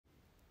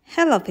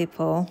Hello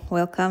people,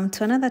 welcome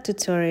to another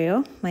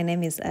tutorial. My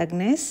name is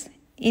Agnes.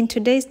 In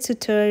today's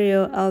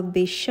tutorial, I'll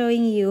be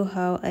showing you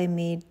how I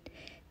made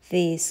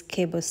this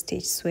cable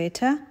stitch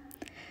sweater.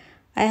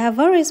 I have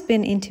always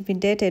been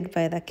intimidated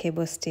by the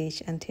cable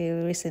stitch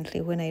until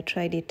recently when I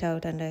tried it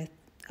out, and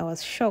I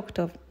was shocked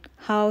of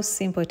how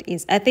simple it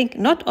is. I think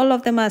not all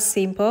of them are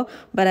simple,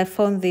 but I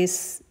found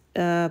this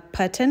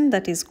pattern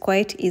that is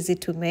quite easy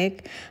to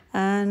make,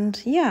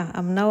 and yeah,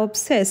 I'm now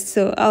obsessed.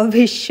 So I'll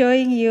be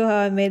showing you how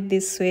I made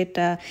this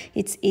sweater.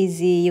 It's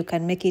easy. You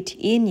can make it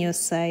in your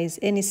size,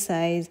 any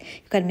size.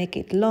 You can make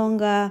it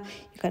longer,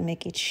 you can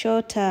make it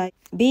shorter,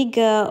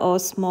 bigger or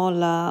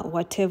smaller,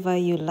 whatever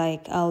you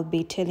like. I'll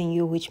be telling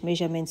you which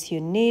measurements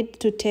you need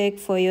to take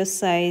for your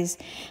size,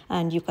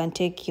 and you can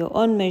take your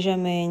own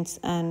measurements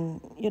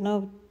and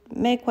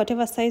make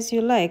whatever size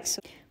you like.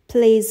 So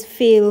please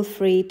feel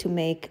free to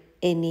make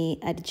any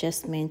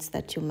adjustments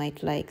that you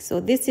might like. So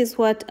this is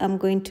what I'm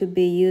going to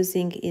be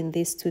using in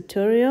this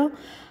tutorial.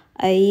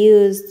 I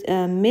used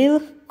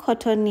milk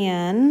cotton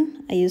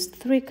yarn. I used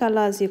 3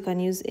 colors. You can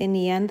use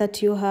any yarn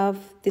that you have.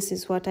 This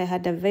is what I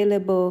had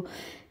available.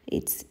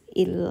 It's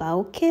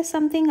Ilauke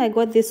something. I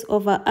got this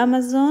over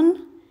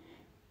Amazon.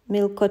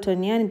 Milk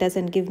cotton yarn. It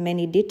doesn't give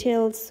many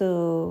details,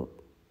 so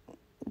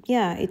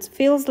yeah, it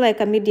feels like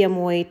a medium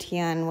weight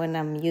yarn when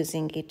I'm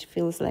using it.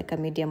 Feels like a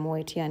medium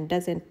weight yarn.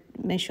 Doesn't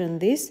mention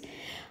this.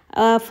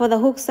 For the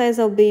hook size,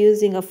 I'll be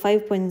using a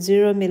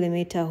 5.0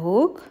 millimeter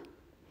hook.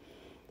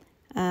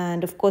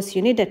 And of course,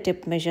 you need a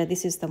tape measure.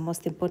 This is the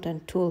most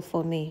important tool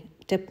for me,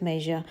 tape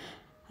measure.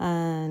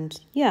 And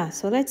yeah,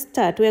 so let's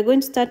start. We are going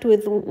to start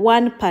with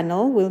one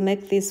panel. We'll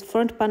make this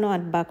front panel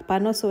and back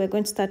panel. So we're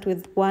going to start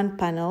with one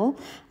panel,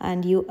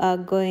 and you are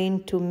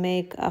going to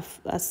make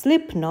a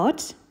slip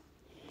knot.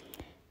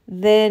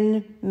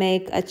 Then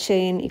make a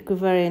chain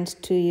equivalent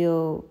to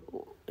your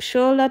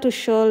shoulder to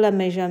shoulder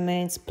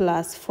measurements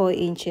plus 4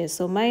 inches.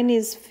 So mine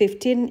is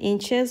 15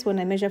 inches when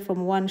I measure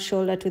from one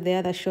shoulder to the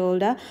other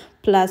shoulder,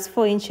 plus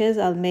 4 inches,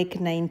 I'll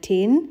make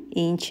 19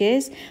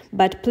 inches.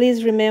 But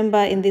please remember,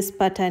 in this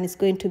pattern, it's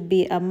going to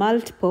be a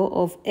multiple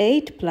of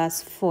 8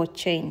 plus 4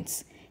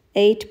 chains.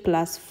 8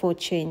 plus 4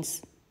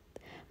 chains.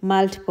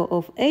 Multiple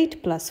of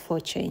 8 plus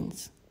 4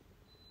 chains.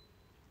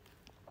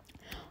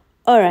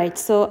 All right,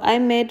 so I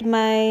made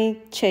my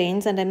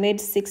chains, and I made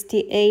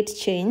 68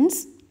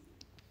 chains,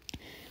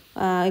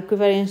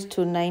 equivalent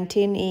to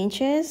 19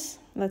 inches.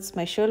 That's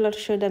my shoulder to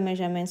shoulder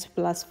measurements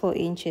plus 4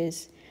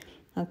 inches.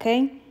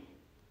 Okay,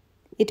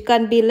 it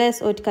can be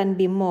less or it can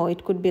be more.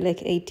 It could be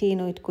like 18,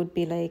 or it could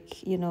be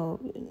like,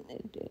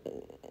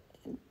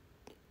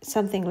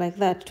 something like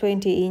that.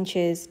 20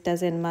 inches,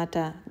 doesn't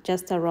matter,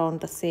 just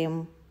around the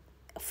same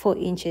 4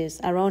 inches,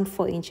 around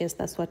 4 inches.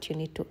 That's what you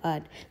need to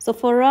add. So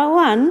for row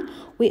 1,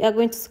 we are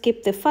going to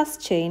skip the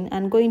first chain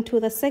and go into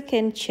the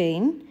second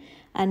chain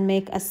and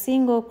make a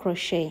single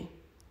crochet.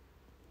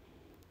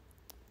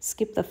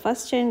 Skip the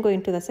first chain, go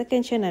into the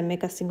second chain and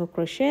make a single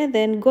crochet.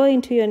 Then go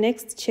into your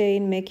next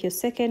chain, make your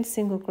second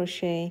single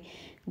crochet.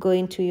 Go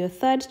into your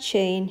third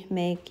chain,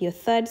 make your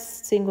third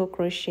single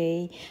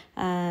crochet.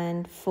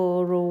 And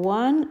for row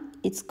 1,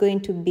 it's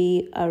going to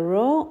be a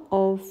row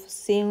of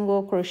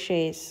single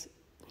crochets.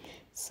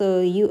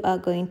 So you are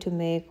going to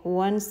make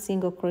 1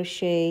 single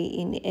crochet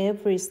in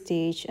every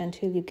stitch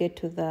until you get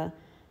to the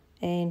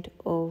end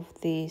of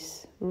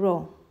this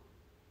row.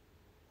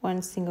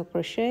 1 single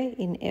crochet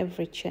in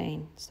every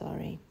chain.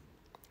 Sorry.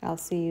 I'll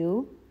see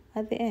you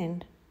at the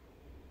end.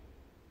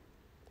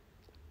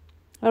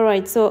 All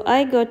right, so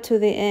I got to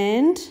the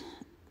end,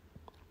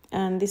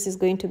 and this is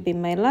going to be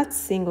my last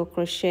single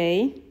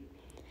crochet.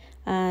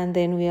 And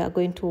then we are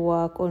going to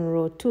work on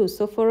row 2.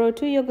 So for row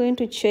 2, you're going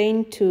to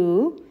chain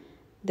 2.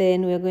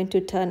 Then we are going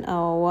to turn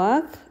our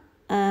work,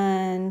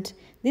 and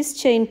this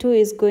chain 2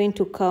 is going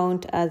to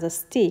count as a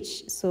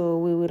stitch. So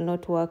we will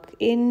not work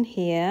in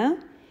here.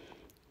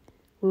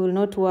 We will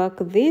not work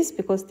this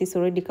because this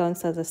already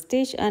counts as a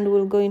stitch, and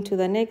we'll go into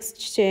the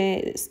next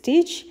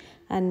stitch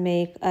and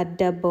make a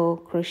double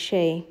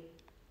crochet.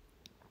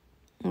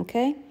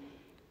 Okay.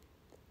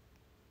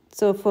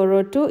 So for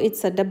row 2,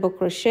 it's a double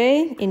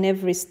crochet in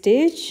every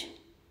stitch.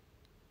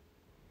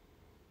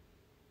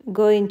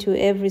 Go into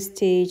every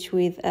stitch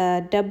with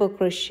a double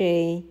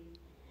crochet.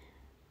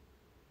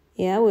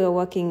 Yeah, we are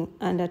working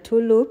under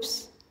 2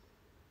 loops.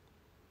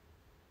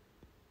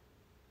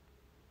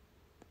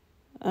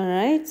 All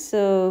right,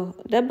 so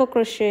double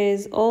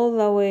crochets all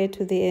the way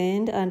to the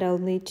end, and I'll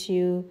meet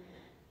you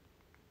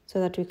so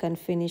that we can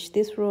finish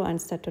this row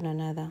and start on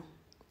another.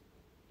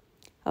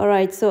 All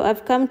right, so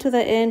I've come to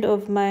the end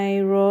of my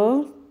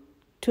row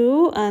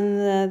 2,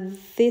 and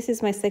this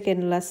is my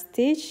second last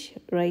stitch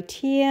right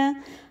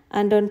here.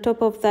 And on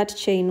top of that,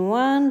 chain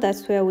 1,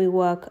 that's where we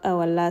work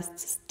our last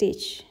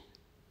stitch.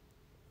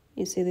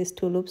 You see these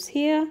 2 loops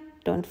here?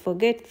 Don't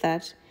forget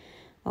that.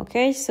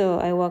 Okay, so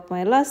I work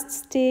my last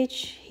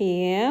stitch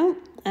here,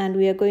 and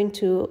we are going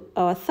to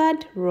our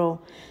third row.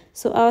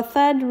 So our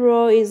third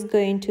row is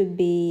going to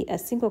be a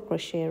single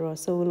crochet row.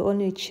 So we'll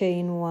only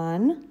chain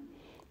 1,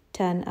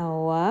 turn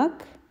our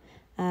work,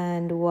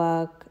 and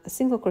work a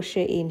single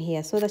crochet in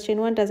here. So the chain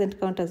 1 doesn't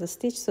count as a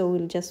stitch, so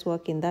we'll just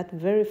work in that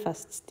very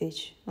first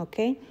stitch,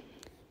 okay?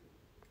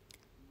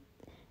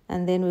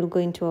 And then we'll go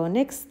into our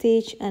next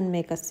stitch and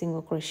make a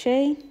single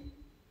crochet.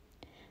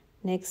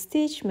 Next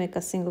stitch, make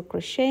a single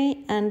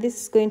crochet, and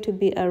this is going to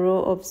be a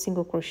row of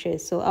single crochet.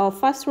 So our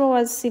first row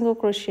was single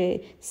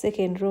crochet,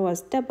 second row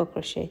was double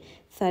crochet,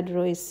 third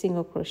row is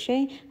single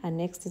crochet, and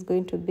next is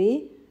going to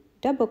be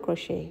double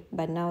crochet.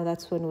 But now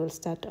that's when we'll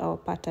start our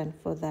pattern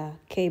for the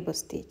cable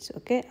stitch,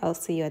 okay? I'll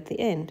see you at the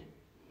end.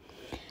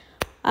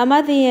 I'm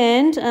at the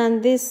end,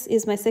 and this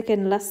is my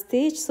second last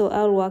stitch, so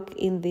I'll work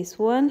in this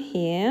one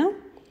here.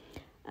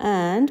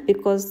 And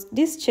because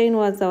this chain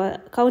was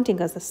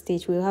counting as a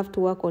stitch, we'll have to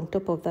work on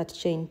top of that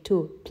chain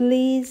too.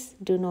 Please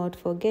do not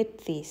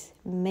forget this.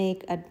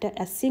 Make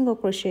a single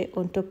crochet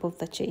on top of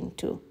the chain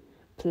too.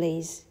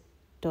 Please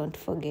don't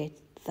forget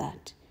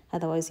that.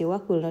 Otherwise your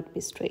work will not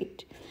be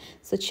straight.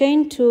 So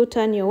chain 2,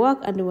 turn your work,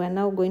 and we're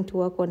now going to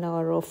work on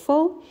our row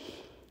 4.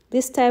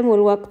 This time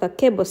we'll work the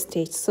cable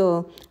stitch.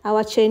 So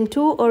our chain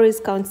 2 always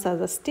counts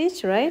as a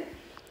stitch, right?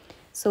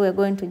 So we're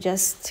going to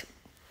just...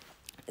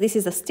 this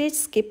is a stitch,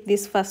 skip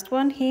this first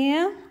one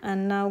here,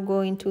 and now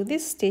go into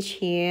this stitch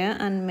here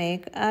and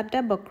make a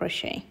double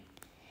crochet.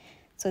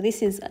 So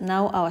this is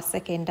now our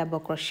second double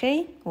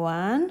crochet,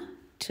 1,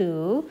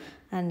 2,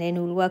 and then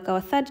we'll work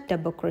our third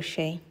double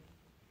crochet.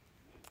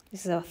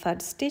 This is our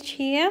third stitch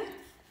here,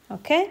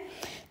 okay?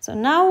 So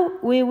now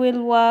we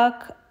will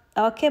work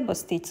our cable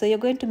stitch. So you're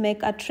going to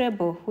make a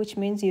treble, which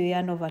means you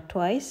yarn over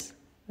twice,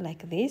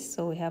 like this.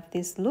 So we have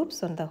these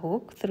loops on the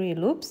hook, 3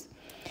 loops.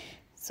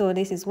 So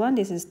this is 1,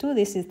 this is 2,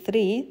 this is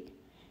 3,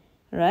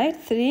 right?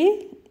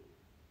 3,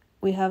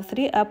 we have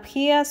 3 up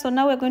here. So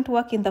now we're going to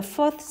work in the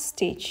 4th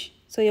stitch.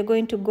 So you're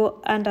going to go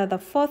under the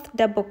 4th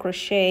double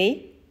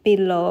crochet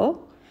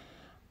below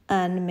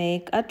and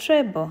make a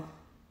treble.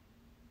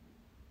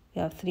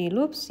 You have 3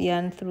 loops,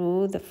 yarn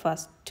through the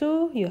first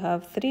 2, you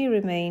have 3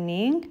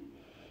 remaining,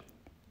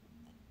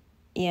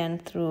 yarn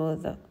through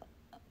the,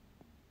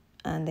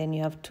 and then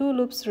you have 2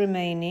 loops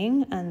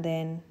remaining, and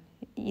then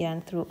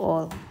yarn through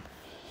all.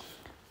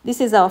 This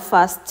is our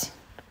first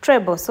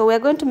treble. So we're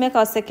going to make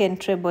our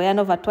second treble, yarn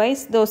over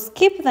twice, though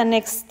skip the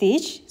next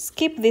stitch,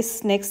 skip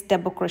this next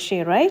double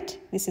crochet, right?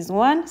 This is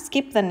 1,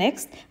 skip the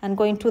next, and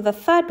go into the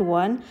 3rd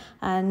one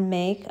and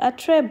make a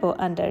treble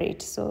under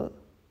it. So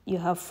you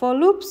have 4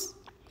 loops,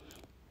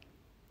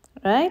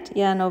 right?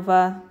 Yarn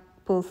over,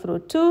 pull through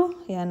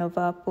 2, yarn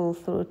over, pull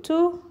through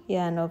 2,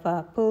 yarn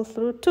over, pull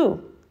through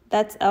 2.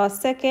 That's our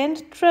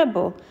second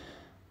treble,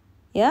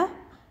 yeah?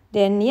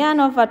 Then yarn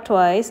over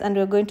twice, and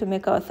we're going to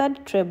make our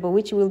 3rd treble,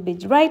 which will be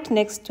right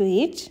next to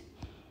it.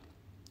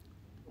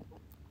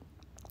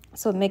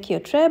 So make your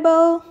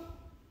treble.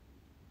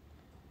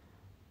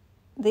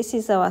 This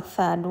is our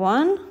 3rd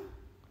one,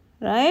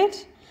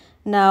 right?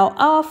 Now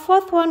our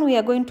 4th one, we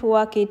are going to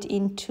work it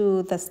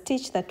into the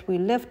stitch that we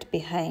left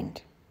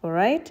behind, all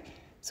right?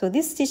 So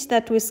this stitch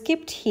that we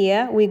skipped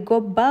here, we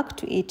go back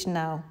to it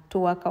now to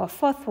work our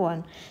 4th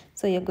one.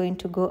 So you're going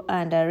to go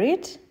under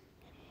it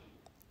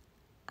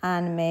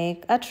and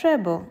make a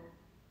treble.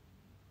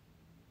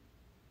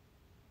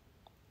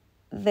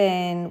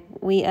 Then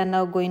we are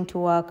now going to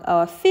work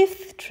our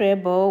 5th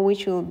treble,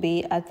 which will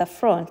be at the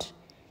front.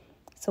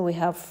 So we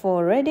have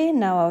 4 ready.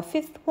 Now our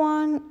 5th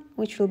one,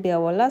 which will be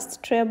our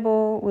last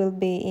treble, will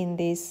be in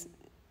this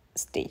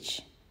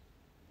stitch.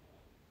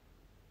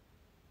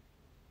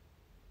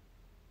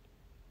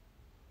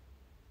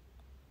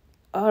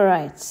 All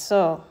right,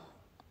 so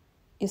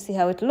you see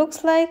how it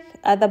looks like.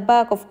 At the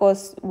back, of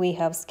course, we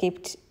have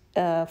skipped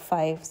 5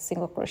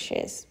 single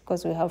crochets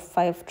because we have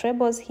 5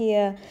 trebles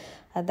here.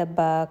 At the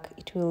back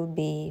it will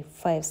be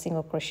 5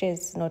 single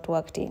crochets not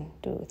worked in,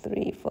 2,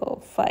 3,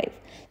 4, 5.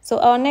 So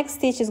our next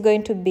stitch is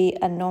going to be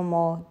a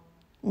normal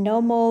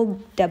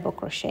double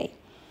crochet.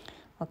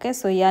 Okay,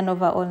 so yarn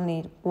over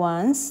only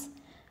once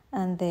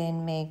and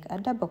then make a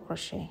double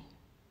crochet.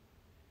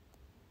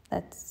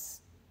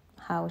 That's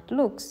how it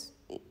looks.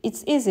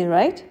 It's easy,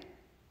 right?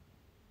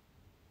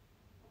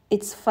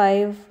 It's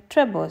 5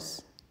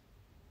 trebles.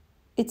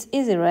 It's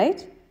easy,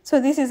 right? So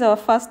this is our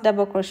first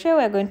double crochet.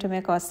 We're going to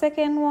make our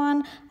second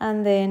one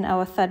and then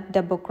our 3rd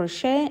double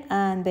crochet,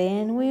 and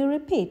then we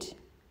repeat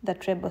the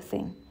treble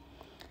thing.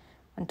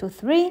 1, 2,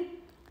 3.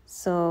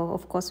 So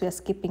of course we are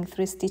skipping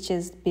 3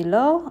 stitches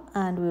below,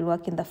 and we'll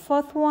work in the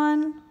 4th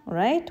one,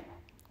 right?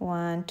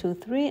 1, 2,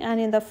 3, and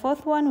in the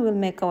 4th one we'll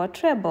make our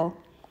treble.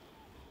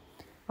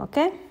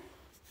 Okay,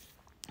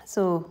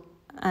 so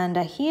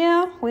under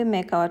here we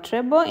make our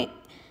treble.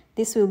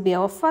 This will be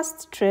our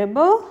first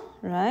treble,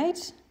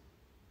 right?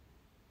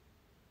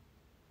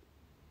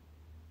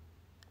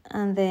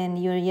 And then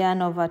you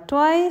yarn over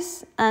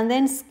twice and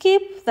then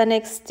skip the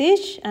next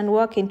stitch and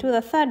work into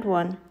the 3rd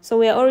one. So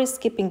we are always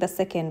skipping the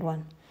 2nd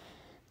one.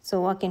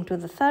 So work into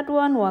the 3rd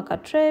one, work a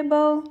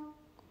treble,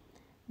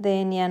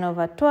 then yarn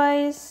over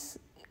twice,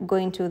 go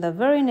into the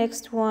very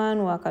next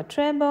one, work a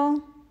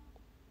treble,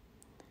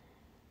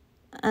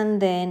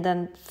 And then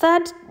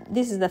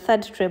this is the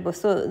third treble.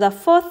 So the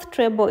fourth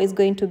treble is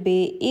going to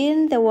be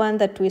in the one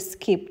that we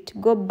skipped.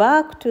 Go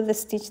back to the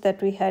stitch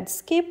that we had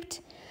skipped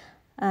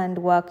and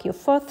work your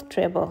fourth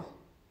treble.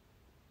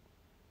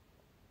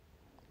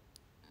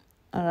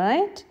 All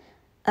right,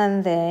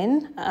 and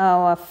then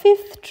our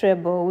fifth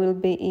treble will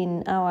be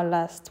in our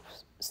last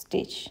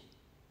stitch.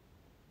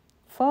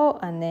 4,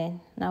 and then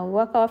now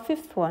work our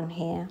fifth one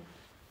here.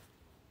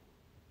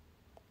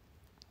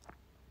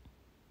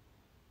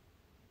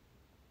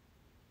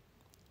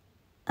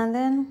 And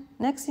then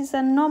next is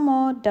a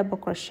normal double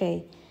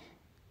crochet.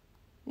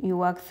 You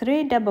work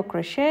 3 double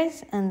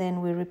crochets and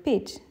then we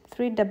repeat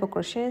 3 double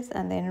crochets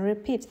and then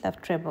repeat the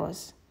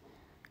trebles.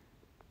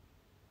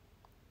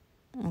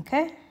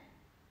 Okay,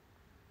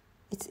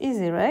 it's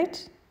easy,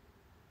 right?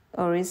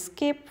 Or we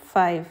skip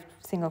 5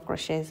 single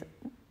crochets.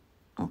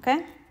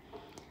 Okay,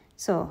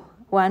 so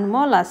one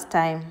more last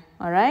time.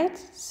 All right,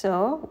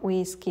 so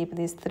we skip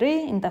these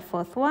 3. In the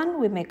fourth one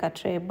we make a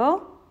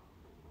treble.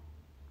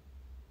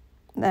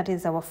 That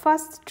is our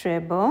first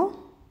treble.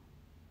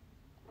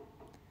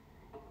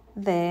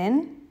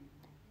 Then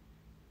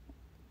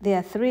there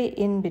are 3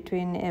 in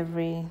between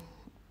every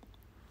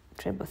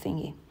treble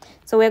thingy.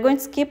 So we're going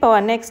to skip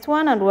our next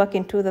one and work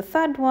into the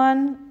third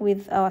one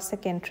with our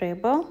second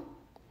treble.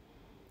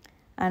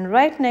 And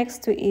right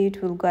next to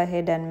it, we'll go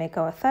ahead and make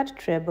our third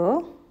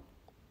treble.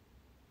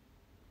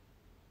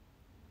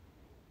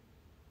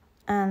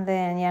 And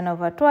then yarn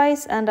over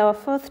twice, and our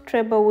fourth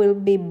treble will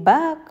be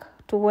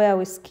back to where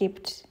we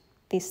skipped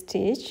this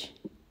stitch.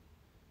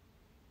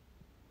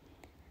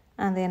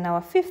 And then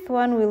our fifth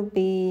one will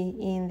be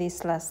in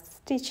this last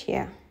stitch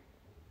here.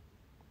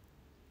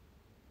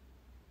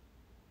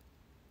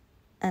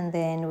 And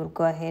then we'll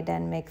go ahead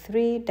and make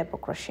 3 double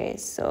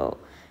crochets. So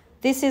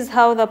this is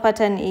how the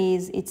pattern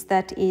is. It's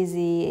that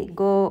easy.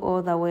 Go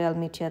all the way. I'll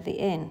meet you at the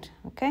end.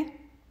 Okay,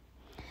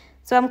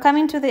 so I'm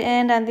coming to the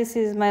end, and this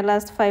is my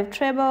last 5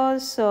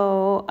 trebles.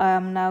 So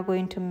I'm now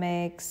going to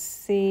make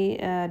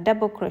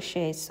double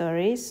crochet.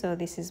 Sorry, so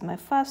this is my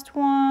first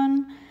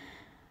one,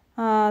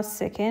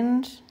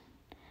 second,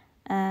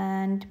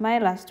 and my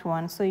last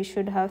one. So you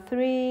should have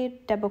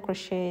 3 double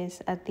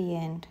crochets at the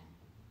end.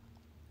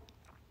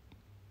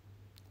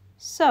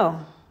 So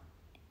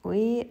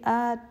we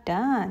are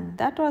done.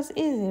 That was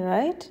easy,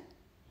 right?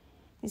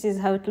 This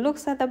is how it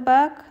looks at the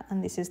back,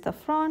 and this is the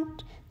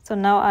front. So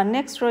now our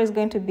next row is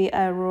going to be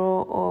a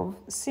row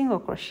of single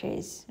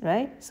crochets,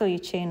 right? So you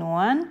chain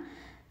 1,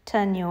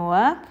 turn your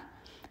work,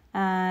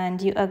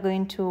 and you are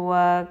going to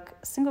work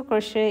single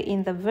crochet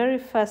in the very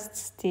first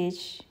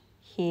stitch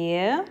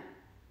here.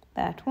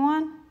 That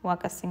one,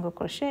 work a single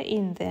crochet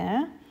in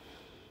there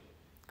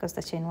because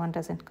the chain 1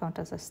 doesn't count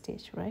as a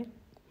stitch, right?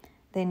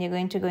 Then you're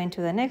going to go into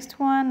the next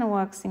one and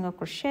work single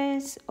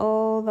crochets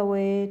all the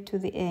way to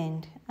the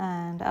end.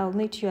 And I'll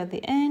meet you at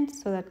the end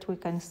so that we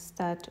can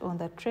start on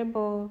the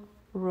treble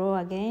row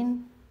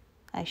again.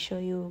 I show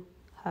you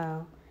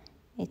how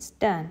it's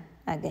done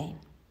again.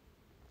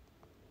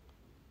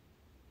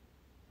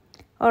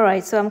 All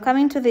right, so I'm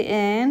coming to the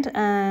end,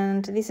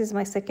 and this is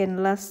my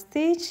second last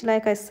stitch.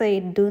 Like I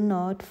said, do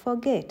not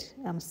forget,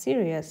 I'm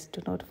serious,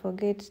 do not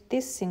forget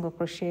this single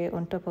crochet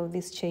on top of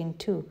this chain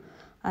 2.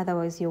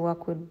 Otherwise your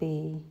work would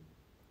be,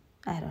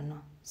 I don't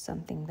know,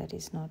 something that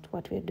is not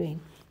what we're doing.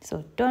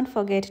 So don't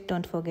forget,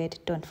 don't forget,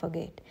 don't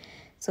forget.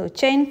 So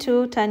chain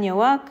 2, turn your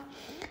work,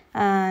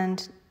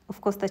 and of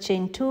course the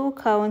chain 2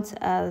 counts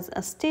as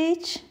a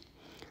stitch.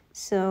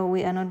 So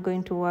we are not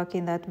going to work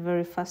in that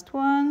very first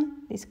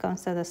one. This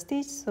counts as a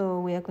stitch, so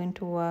we are going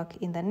to work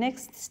in the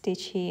next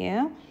stitch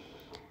here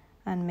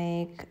and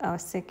make our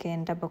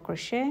second double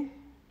crochet.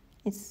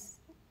 It's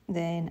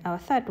then our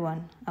third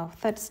one, our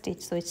third stitch.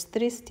 So it's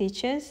 3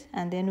 stitches,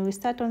 and then we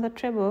start on the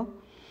treble.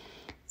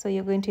 So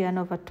you're going to yarn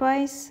over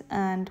twice,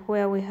 and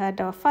where we had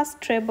our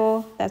first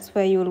treble, that's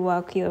where you'll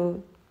work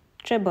your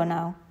treble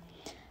now.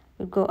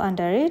 We'll go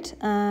under it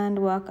and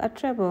work a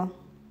treble.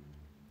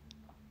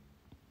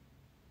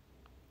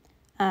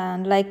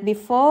 And like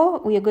before,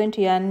 we are going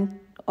to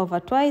yarn over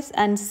twice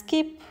and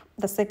skip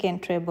the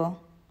second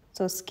treble.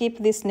 So skip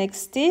this next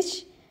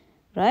stitch,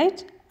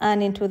 right?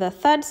 And into the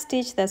third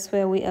stitch, that's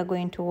where we are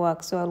going to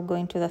work. So I'll go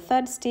into the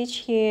third stitch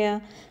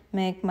here,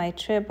 make my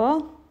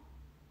treble,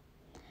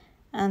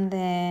 and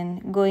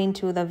then go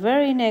into the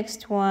very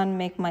next one,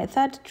 make my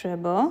third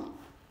treble.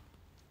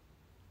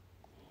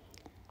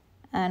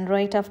 And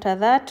right after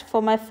that,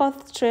 for my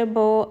fourth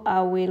treble,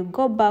 I will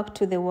go back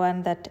to the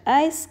one that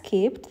I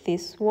skipped,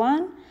 this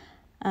one,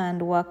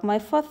 and work my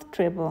fourth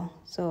treble.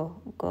 So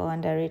go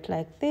under it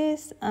like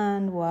this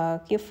and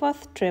work your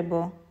fourth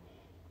treble.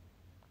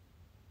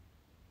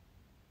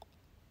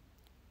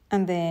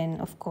 And then,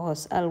 of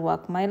course, I'll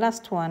work my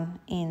last one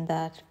in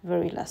that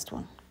very last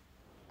one.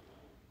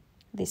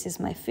 This is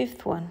my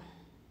fifth one.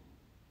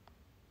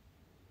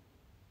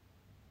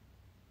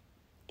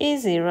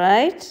 Easy,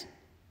 right?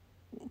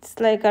 It's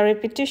like a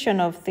repetition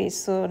of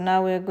this. So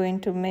now we're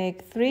going to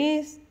make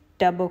 3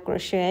 double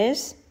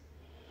crochets.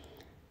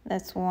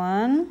 That's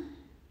 1.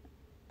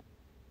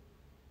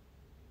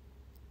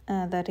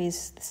 that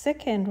is the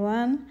second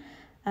one,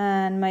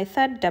 and my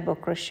third double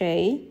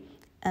crochet,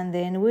 and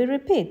then we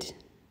repeat.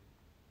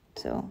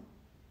 So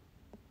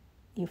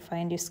you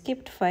find you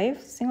skipped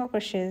 5 single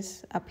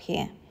crochets up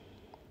here.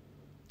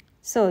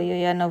 So you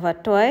yarn over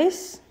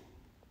twice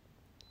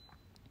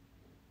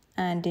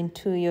and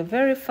into your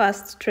very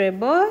first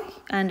treble,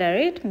 under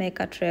it make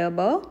a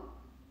treble,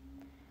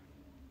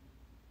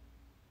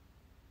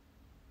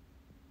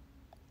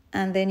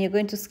 and then you're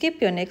going to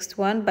skip your next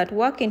one but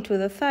work into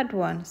the third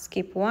one.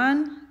 Skip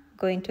one,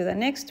 go into the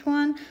next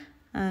one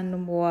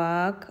and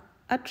work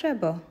a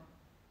treble.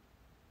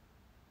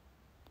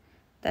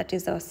 That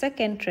is our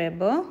second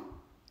treble.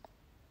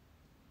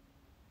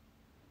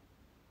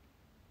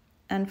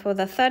 And for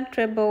the third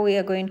treble, we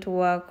are going to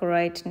work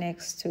right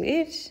next to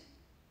it.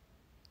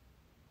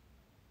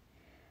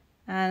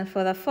 And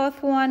for the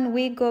fourth one,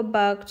 we go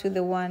back to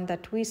the one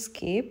that we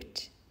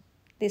skipped,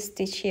 this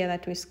stitch here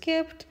that we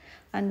skipped,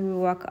 and we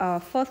work our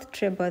fourth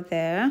treble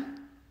there.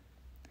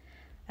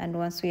 And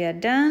once we are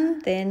done,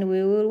 then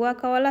we will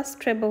work our last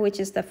treble, which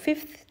is the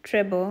fifth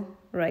treble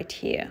right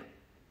here.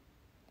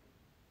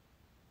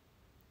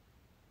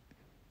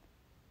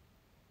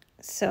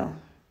 So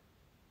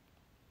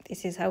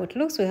this is how it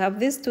looks. We have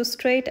these 2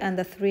 straight and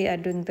the 3 are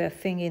doing their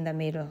thing in the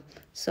middle.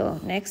 So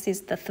next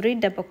is the 3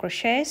 double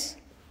crochets.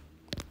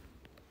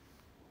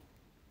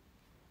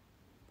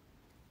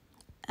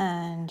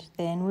 And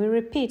then we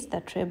repeat the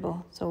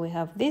treble. So we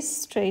have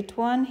this straight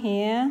one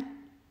here.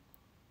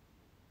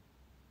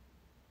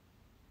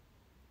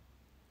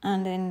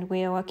 And then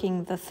we are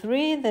working the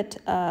 3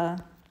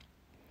 that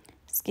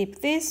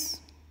skip this.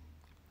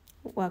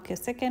 Work your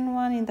second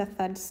one in the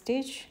third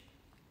stitch.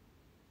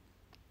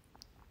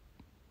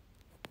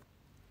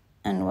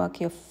 And work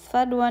your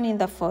third one in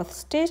the fourth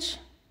stitch.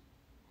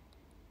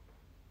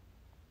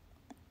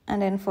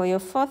 And then for your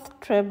fourth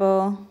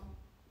treble,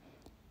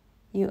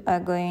 you are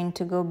going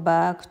to go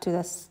back to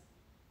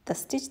the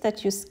stitch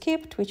that you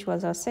skipped, which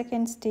was our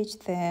second stitch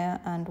there,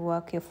 and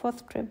work your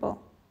fourth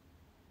treble.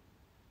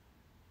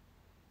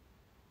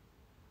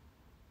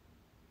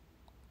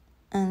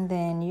 And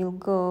then you'll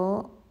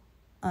go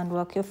and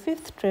work your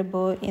fifth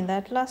treble in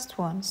that last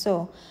one.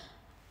 So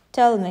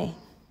tell me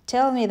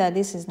that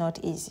this is not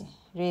easy.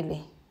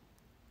 Really,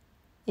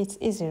 it's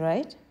easy,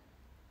 right?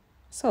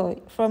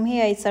 So from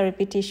here, it's a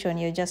repetition.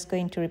 You're just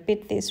going to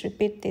repeat this,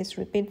 repeat this,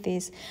 repeat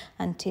this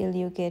until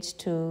you get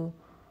to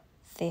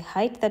the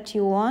height that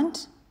you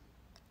want.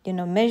 You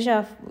know,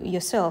 measure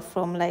yourself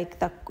from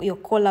like your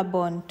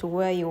collarbone to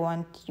where you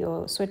want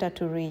your sweater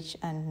to reach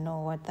and know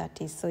what that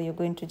is. So you're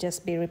going to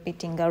just be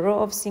repeating a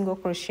row of single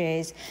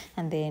crochets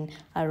and then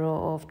a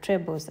row of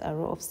trebles, a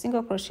row of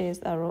single crochets,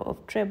 a row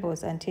of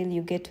trebles until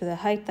you get to the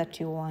height that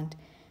you want.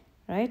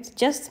 Right?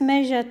 Just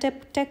measure,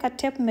 take a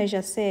tape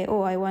measure, say, oh,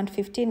 I want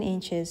 15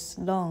 inches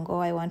long,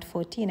 or I want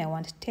 14, I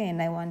want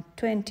 10, I want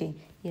 20,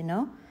 you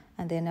know?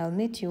 And then I'll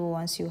meet you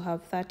once you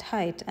have that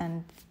height.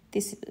 And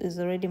this is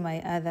already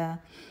my other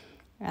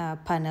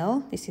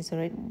panel. This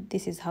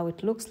is how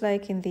it looks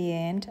like in the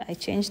end. I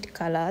changed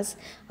colors.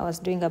 I was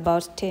doing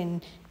about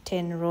 10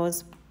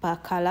 rows per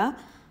color.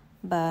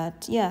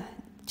 But yeah,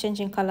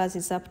 changing colors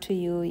is up to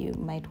you. You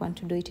might want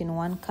to do it in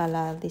one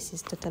color. This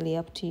is totally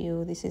up to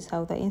you. This is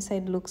how the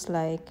inside looks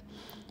like.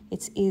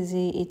 It's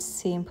easy, it's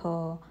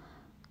simple,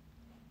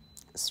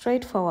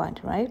 straightforward,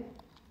 right?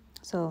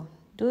 So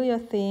do your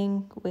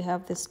thing. We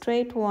have the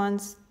straight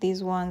ones,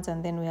 these ones,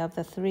 and then we have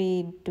the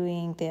 3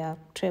 doing their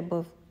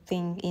treble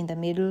thing in the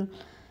middle.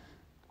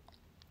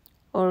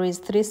 Or is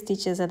 3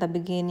 stitches at the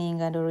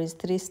beginning and or is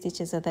 3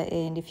 stitches at the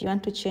end. If you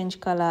want to change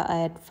color, I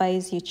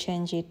advise you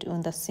change it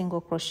on the single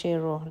crochet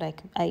row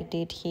like I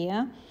did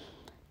here.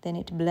 Then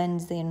it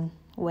blends in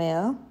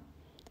well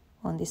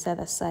on this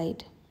other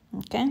side.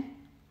 Okay?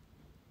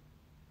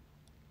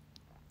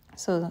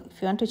 So if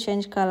you want to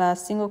change color,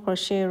 single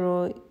crochet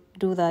row,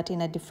 do that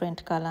in a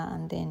different color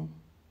and then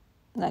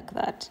like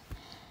that.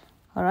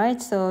 All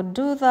right, so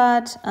do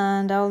that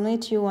and I'll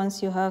meet you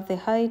once you have the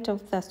height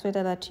of the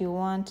sweater that you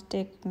want.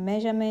 Take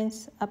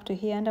measurements up to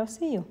here and I'll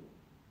see you.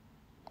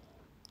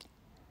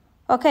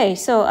 Okay,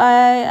 so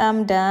I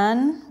am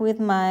done with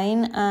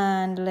mine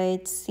and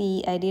let's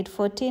see, I did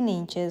 14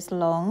 inches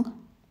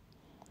long.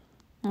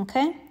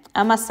 Okay,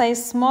 I'm a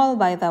size small,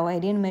 by the way. I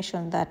didn't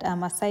mention that.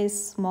 I'm a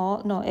size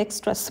small, no,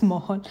 extra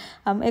small.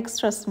 I'm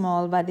extra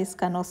small, but this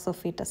can also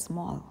fit a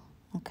small.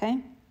 Okay,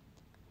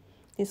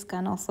 this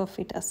can also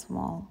fit a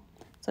small.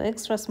 So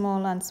extra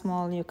small and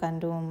small, you can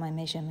do my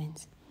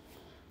measurements.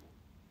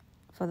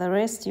 For the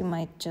rest, you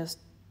might just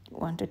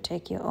want to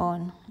take your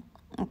own.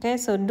 Okay,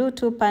 so do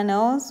 2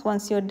 panels.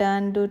 Once you're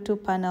done, do 2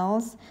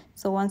 panels.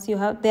 So once you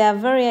have, they are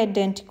very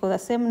identical. The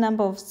same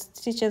number of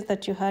stitches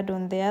that you had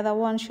on the other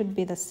one should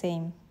be the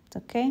same.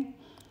 Okay.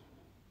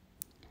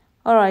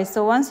 All right,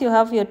 so once you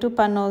have your 2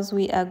 panels,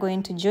 we are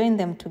going to join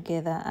them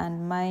together,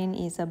 and mine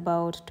is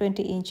about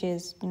 20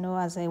 inches. You know,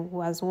 as I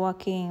was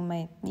working,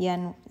 my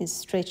yarn is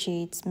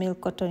stretchy. It's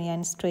milk cotton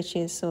yarn,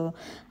 stretches, so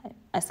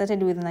I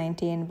started with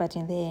 19, but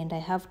in the end I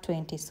have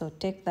 20. So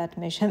take that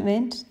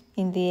measurement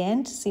in the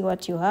end, see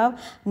what you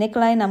have.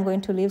 Neckline, I'm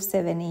going to leave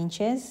 7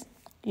 inches.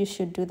 You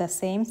should do the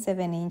same,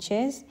 7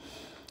 inches.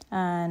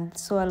 And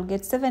so I'll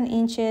get 7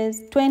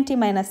 inches, 20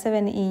 minus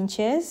 7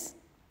 inches.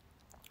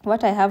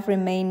 What I have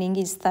remaining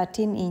is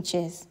 13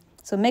 inches.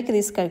 So make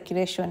this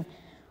calculation.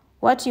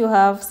 What you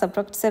have,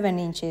 subtract 7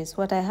 inches.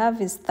 What I have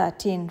is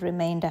 13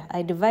 remainder.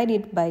 I divide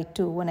it by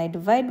 2. When I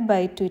divide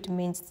by 2, it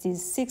means it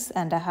is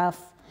 6.5.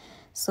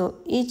 So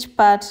each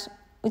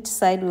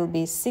side will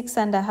be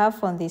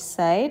 6.5 on this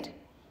side,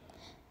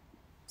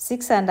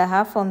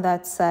 6.5 on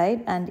that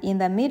side, and in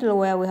the middle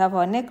where we have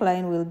our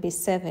neckline will be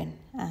 7,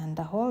 and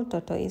the whole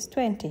total is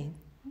 20.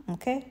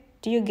 Okay,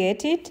 do you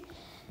get it?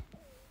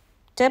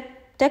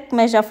 Take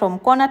measure from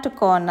corner to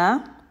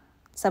corner,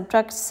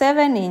 subtract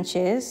 7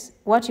 inches,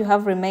 what you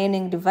have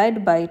remaining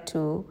divide by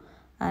 2,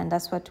 and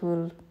that's what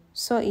we'll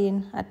sew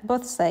in at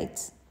both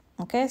sides.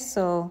 Okay,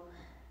 so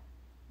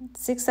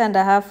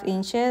 6.5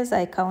 inches,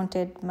 I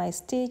counted my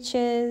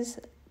stitches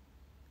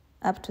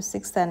up to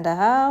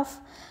 6.5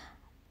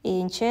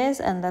 inches,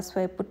 and that's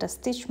why I put a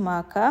stitch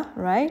marker,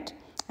 right?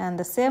 And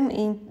the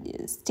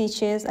same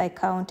stitches I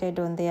counted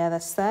on the other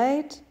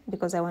side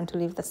because I want to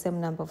leave the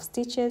same number of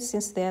stitches.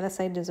 Since the other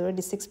side is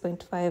already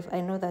 6.5,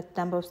 I know that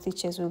number of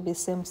stitches will be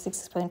same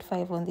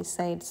 6.5 on this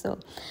side. So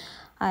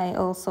I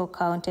also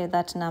counted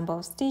that number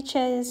of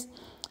stitches,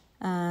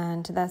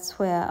 and that's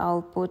where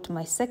I'll put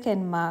my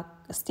second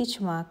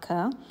stitch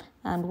marker.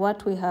 And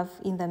what we have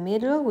in the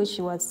middle, which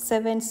was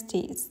 7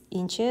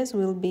 inches,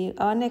 will be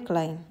our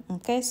neckline.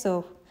 Okay,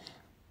 so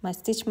my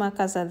stitch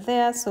markers are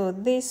there. So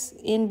this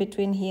in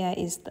between here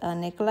is a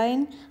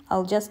neckline.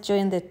 I'll just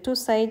join the two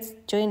sides,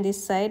 join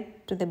this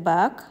side to the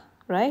back,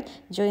 right?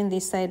 Join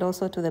this side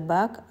also to the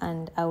back,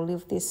 and I'll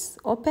leave this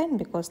open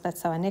because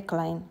that's our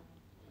neckline.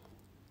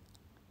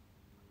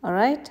 All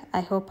right,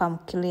 I hope I'm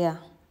clear.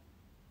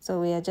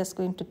 So we are just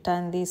going to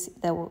turn this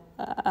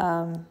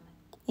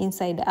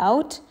inside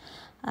out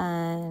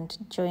and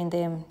join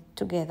them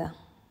together.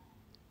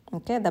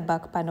 Okay, the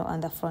back panel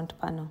and the front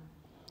panel.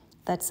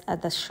 That's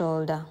at the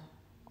shoulder.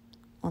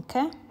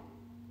 Okay.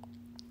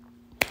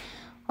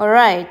 All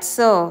right,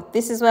 so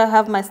this is where I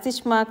have my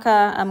stitch marker.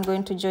 I'm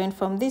going to join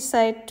from this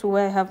side to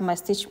where I have my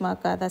stitch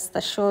marker. That's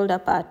the shoulder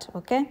part.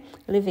 Okay,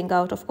 leaving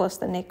out, of course,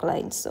 the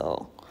neckline.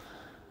 So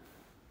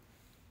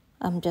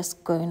I'm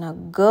just gonna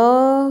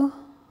go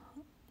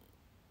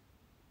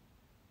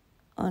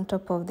on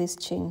top of this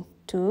chain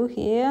 2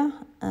 here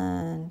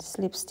and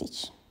slip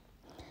stitch.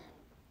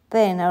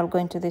 Then I'll go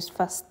into this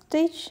first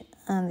stitch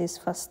and this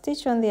first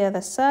stitch on the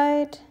other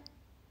side.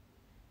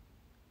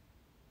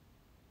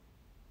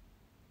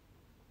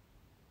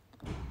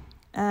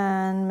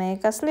 And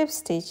make a slip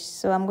stitch.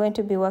 So I'm going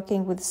to be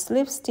working with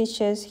slip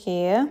stitches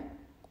here.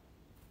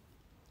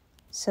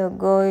 So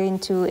go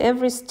into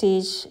every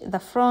stitch, the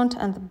front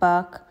and the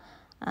back,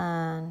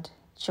 and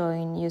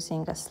join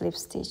using a slip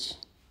stitch.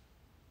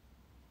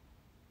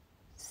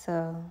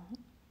 So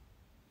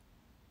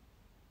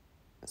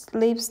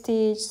slip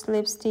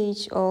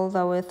stitch all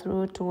the way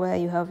through to where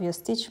you have your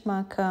stitch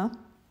marker.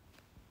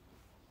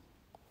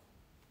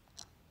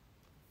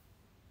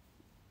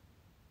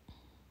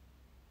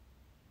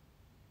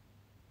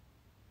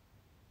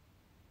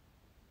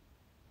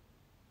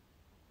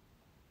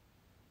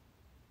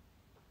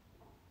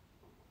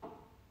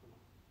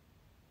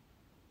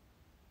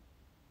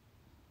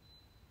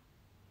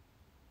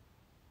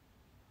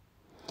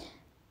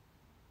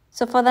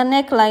 So for the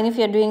neckline, if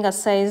you're doing a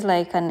size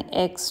like an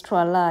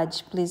extra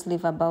large, please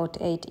leave about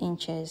 8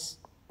 inches.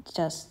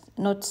 Just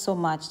not so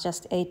much,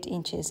 just 8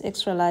 inches.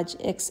 Extra large,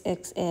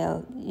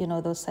 XXL, you know,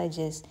 those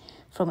sizes.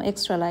 From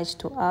extra large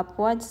to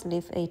upwards,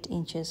 leave 8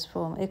 inches.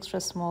 From extra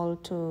small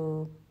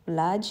to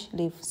large,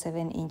 leave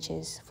 7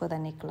 inches for the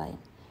neckline.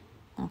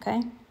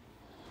 Okay?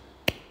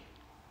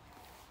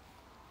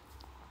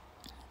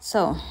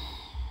 So,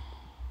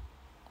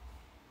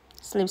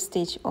 slip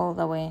stitch all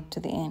the way to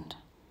the end,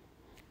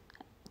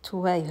 to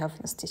where you have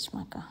your stitch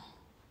marker.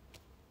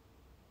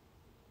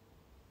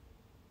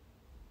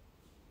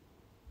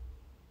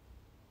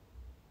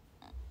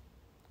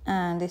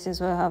 And this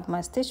is where I have my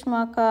stitch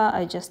marker.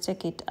 I just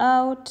take it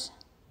out.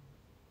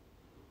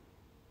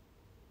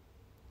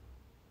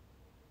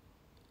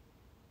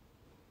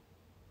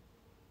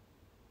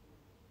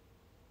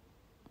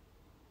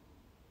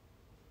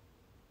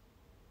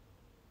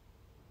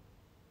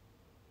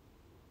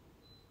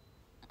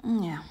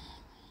 Yeah.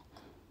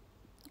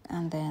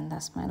 And then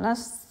that's my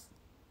last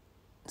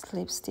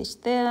slip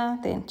stitch there.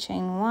 Then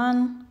chain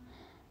 1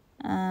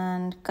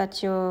 and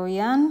cut your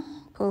yarn,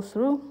 pull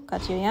through,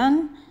 cut your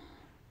yarn,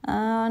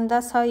 and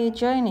that's how you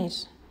join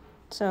it.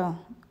 So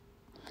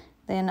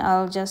then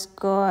I'll just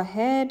go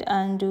ahead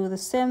and do the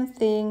same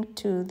thing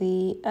to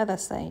the other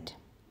side.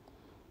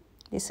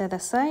 This other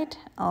side,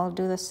 I'll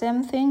do the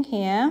same thing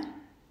here,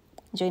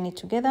 join it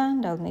together,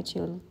 and I'll meet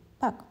you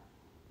back.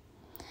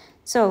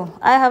 So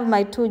I have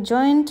my 2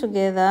 joined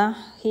together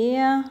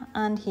here,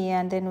 and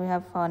then we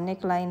have our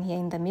neckline here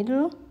in the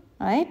middle,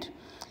 right?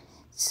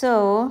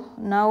 So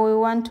now we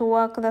want to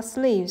work the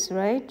sleeves,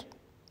 right?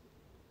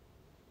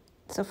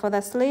 So for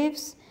the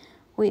sleeves,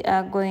 we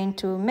are going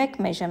to make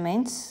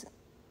measurements.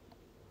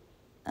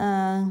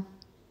 I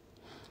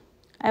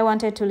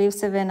wanted to leave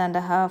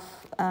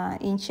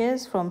 7.5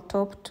 inches from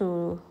top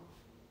to,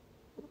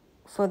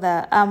 for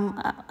the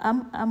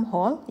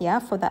armhole. Yeah,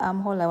 for the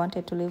armhole, I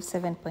wanted to leave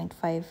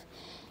 7.5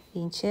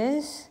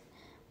 inches.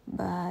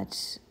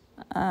 But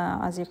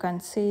as you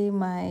can see,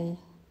 my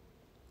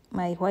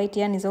white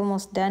yarn is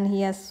almost done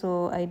here,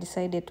 so I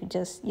decided to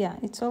just, yeah,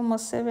 it's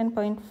almost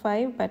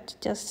 7.5, but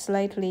just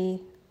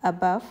slightly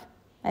above.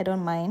 I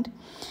don't mind.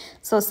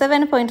 So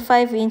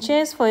 7.5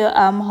 inches for your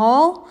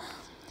armhole,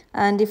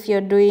 and if you're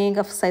doing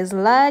a size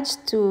large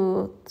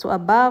to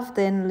above,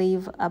 then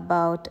leave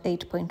about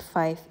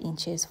 8.5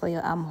 inches for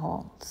your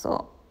armhole.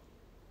 So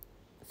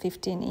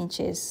 15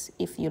 inches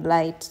if you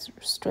light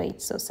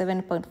straight. So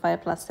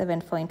 7.5 plus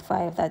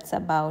 7.5, that's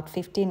about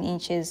 15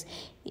 inches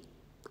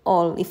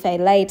all if I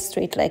lie it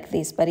straight like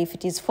this, but if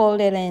it is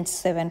folded, then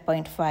it's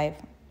 7.5.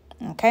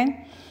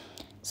 Okay,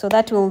 so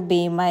that will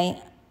be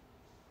my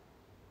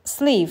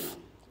sleeve,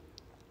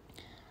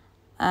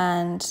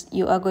 and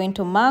you are going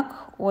to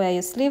mark where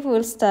your sleeve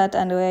will start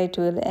and where it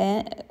will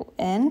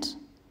end.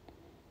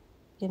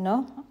 You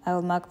know, I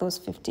will mark those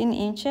 15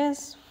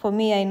 inches. For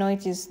me, I know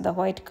it is the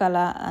white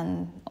color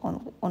and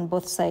on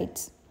both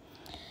sides.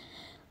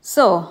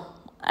 So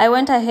I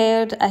went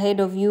ahead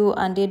of you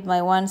and did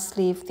my one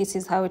sleeve. This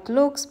is how it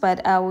looks,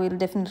 but I will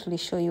definitely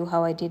show you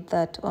how I did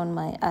that on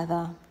my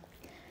other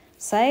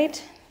side.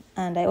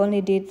 And I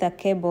only did the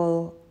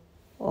cable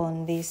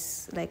on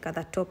this, like at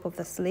the top of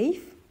the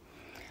sleeve.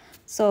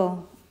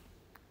 So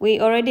we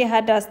already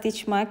had our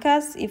stitch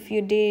markers. If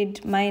you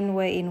did, mine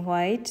were in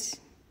white,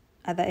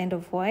 at the end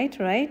of white,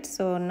 right?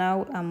 So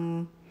now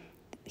I'm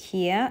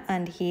here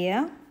and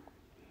here.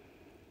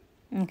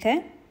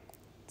 Okay,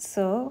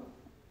 so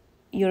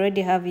you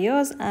already have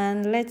yours,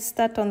 and let's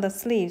start on the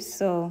sleeves.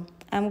 So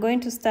I'm going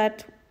to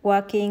start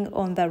working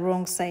on the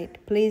wrong side.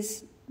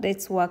 Please,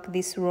 let's work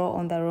this row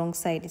on the wrong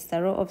side. It's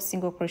the row of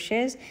single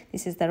crochets.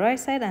 This is the right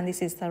side and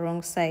this is the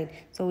wrong side.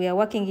 So we are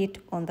working it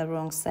on the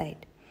wrong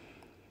side.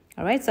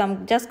 All right, so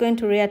I'm just going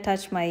to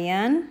reattach my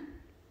yarn,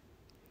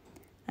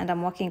 and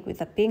I'm working with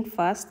the pink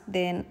first,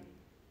 then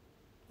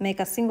make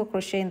a single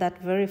crochet in that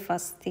very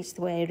first stitch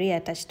where I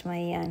reattached my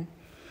yarn.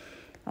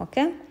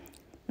 Okay,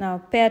 now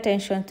pay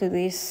attention to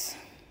this.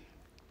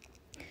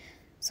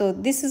 So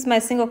this is my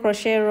single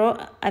crochet row,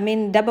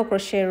 double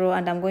crochet row,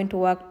 and I'm going to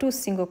work 2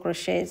 single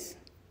crochets.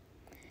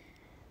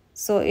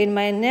 So in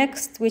my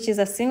next, which is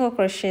a single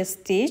crochet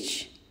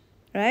stitch,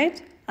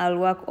 right, I'll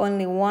work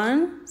only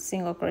 1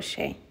 single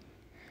crochet.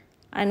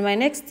 And my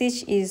next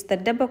stitch is the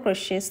double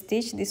crochet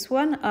stitch. This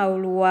one I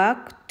will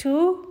work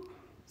 2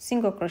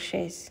 single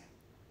crochets.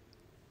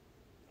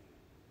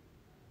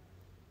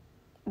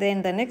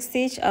 Then the next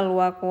stitch I'll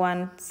work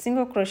 1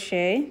 single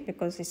crochet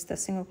because it's the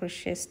single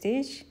crochet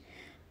stitch.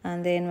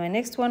 And then my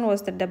next one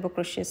was the double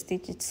crochet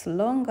stitch. It's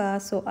longer,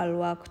 so I'll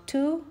work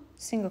 2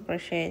 single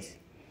crochets.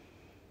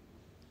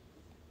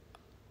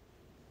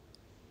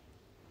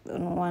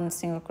 Then 1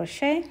 single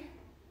crochet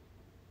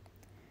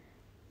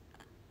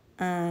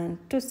and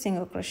 2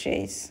 single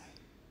crochets.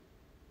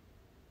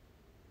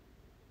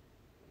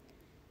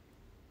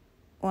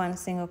 1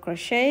 single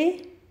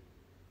crochet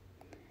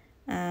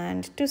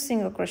and 2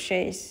 single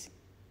crochets.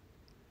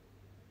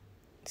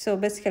 So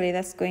basically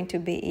that's going to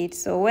be it.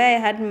 So where I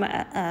had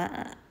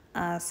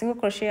my single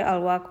crochet,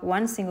 I'll work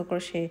 1 single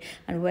crochet,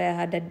 and where I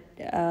had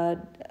a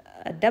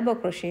double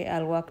crochet,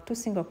 I'll work 2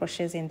 single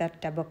crochets in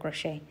that double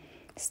crochet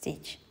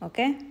stitch.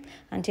 Okay,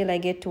 until I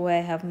get to where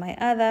I have my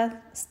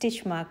other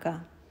stitch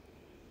marker.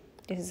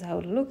 This is how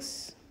it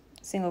looks: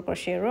 single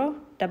crochet row,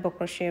 double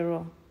crochet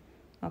row.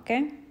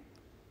 Okay,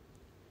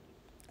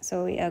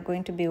 so we are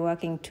going to be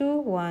working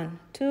 2 1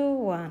 2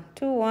 1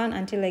 2 1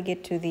 until I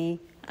get to the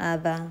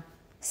other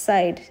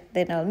side.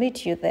 Then I'll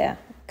meet you there.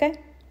 Okay,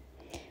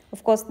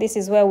 of course this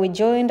is where we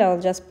joined. I'll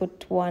just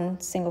put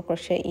 1 single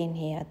crochet in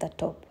here at the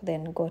top,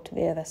 then go to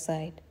the other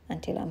side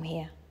until I'm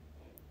here.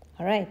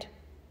 All right.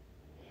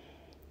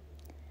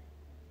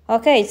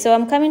 Okay, so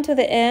I'm coming to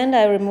the end.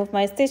 I remove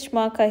my stitch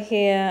marker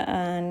here,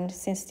 and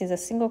since it is a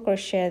single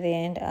crochet at the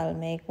end, I'll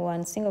make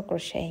 1 single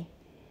crochet.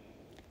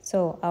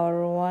 So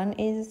our one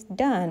is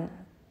done.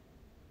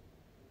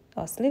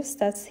 Our sleeve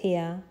starts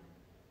here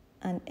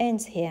and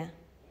ends here.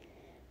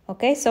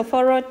 Okay, so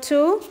for row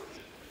 2,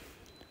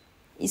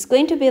 it's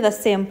going to be the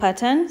same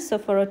pattern. So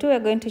for row 2, we're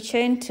going to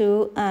chain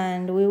 2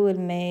 and we will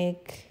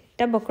make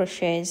double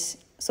crochets.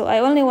 So I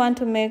only want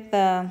to make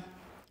the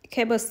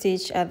cable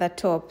stitch at the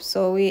top.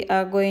 So we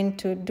are going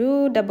to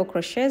do double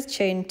crochets,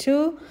 chain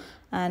 2,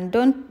 and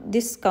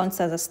this counts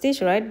as a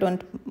stitch, right?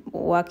 Don't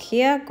work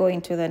here, go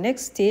into the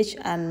next stitch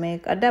and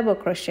make a double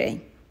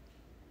crochet.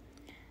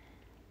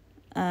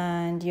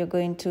 And you're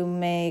going to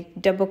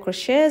make double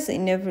crochets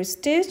in every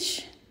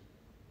stitch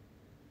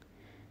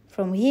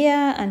from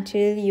here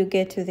until you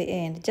get to the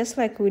end, just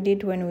like we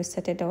did when we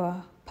started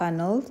our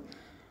panels.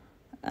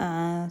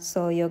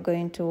 So you're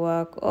going to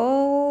work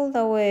all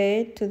the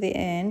way to the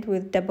end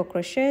with double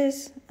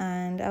crochets,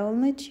 and I will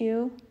meet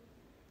you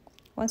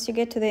once you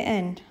get to the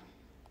end.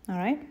 All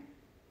right,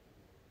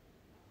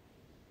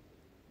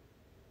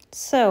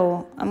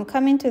 so I'm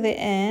coming to the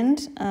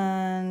end,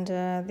 and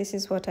this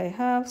is what I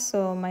have.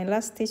 So my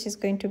last stitch is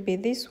going to be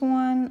this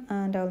one,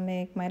 and I'll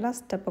make my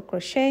last double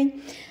crochet.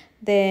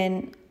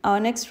 Then our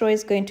next row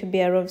is going to be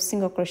a row of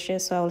single crochet,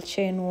 so I'll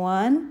chain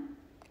one,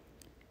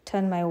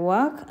 turn my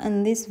work,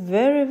 and this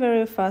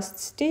very first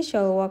stitch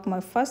I'll work my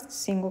first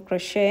single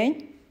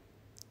crochet,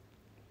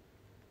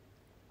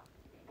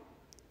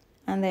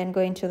 and then go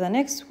into the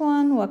next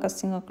one, work a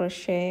single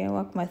crochet,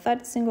 work my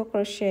third single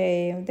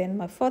crochet, then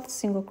my fourth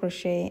single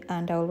crochet,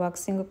 and I'll work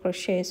single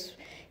crochets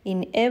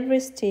in every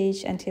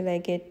stitch until I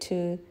get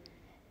to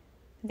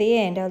the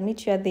end. I'll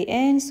meet you at the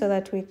end so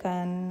that we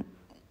can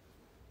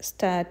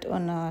start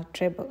on our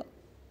treble.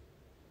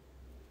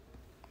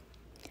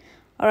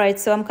 All right,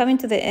 so I'm coming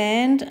to the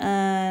end,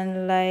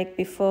 and like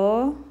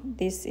before,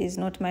 this is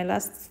not my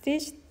last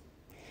stitch.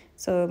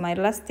 So my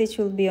last stitch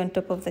will be on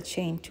top of the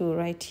chain too,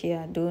 right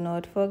here. Do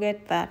not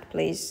forget that,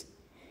 please.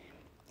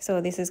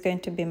 So this is going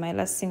to be my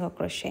last single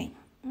crochet.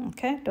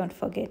 Okay, don't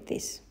forget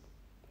this.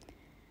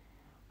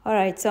 All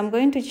right, so I'm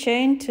going to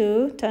chain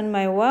two, turn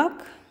my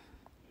work,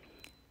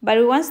 but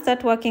we want to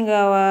start working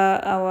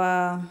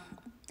our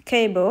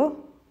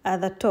cable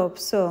at the top.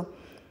 So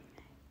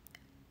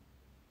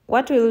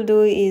what we'll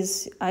do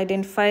is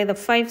identify the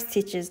 5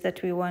 stitches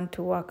that we want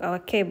to work our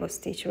cable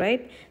stitch,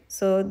 right?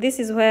 So this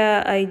is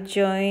where I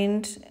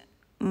joined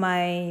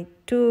my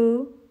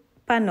 2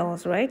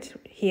 panels, right?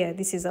 Here,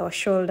 this is our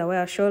shoulder,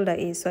 where our shoulder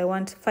is. So I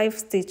want 5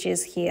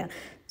 stitches here.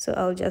 So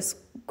I'll just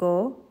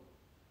go.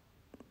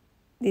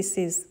 This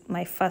is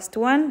my first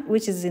one,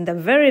 which is in the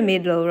very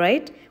middle,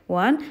 right?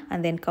 1,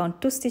 and then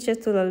count 2 stitches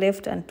to the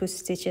left and 2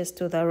 stitches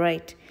to the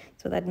right.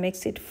 So that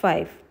makes it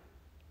 5,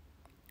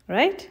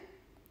 right?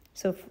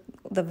 So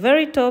the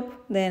very top,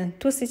 then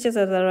 2 stitches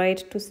at the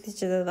right, 2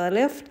 stitches at the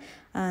left,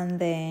 and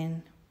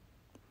then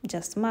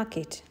just mark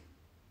it.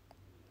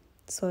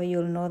 So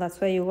you'll know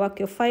that's where you work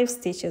your 5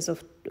 stitches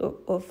of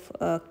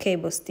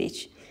cable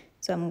stitch.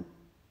 So I'm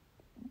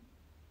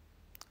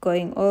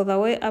going all the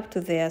way up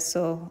to there.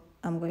 So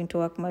I'm going to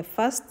work my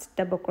first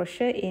double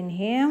crochet in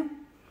here,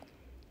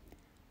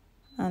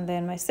 and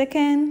then my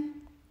second,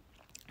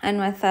 and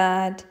my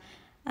third,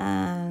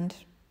 and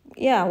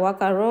yeah, work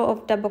a row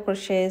of double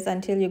crochets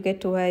until you get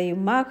to where you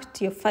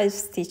marked your 5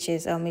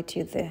 stitches. I'll meet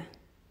you there.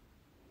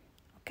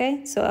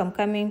 Okay, so I'm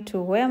coming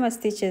to where my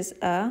stitches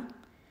are.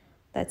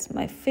 That's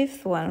my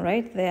 5th one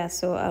right there.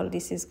 So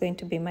this is going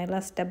to be my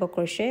last double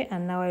crochet,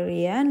 and now I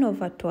yarn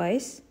over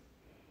twice.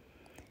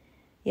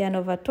 Yarn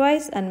over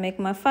twice and make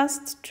my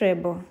first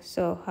treble.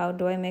 So how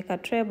do I make a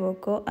treble?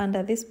 Go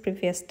under this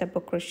previous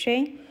double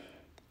crochet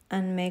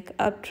and make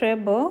a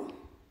treble.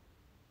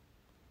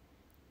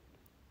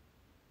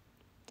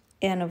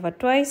 Yarn over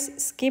twice,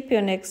 skip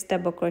your next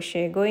double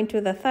crochet, go into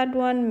the 3rd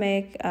one,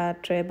 make a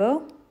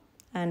treble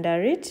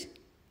under it.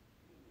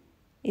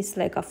 It's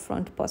like a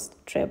front post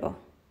treble.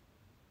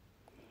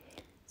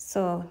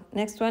 So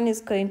next one is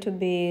going to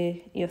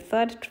be your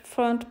 3rd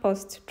front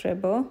post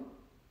treble,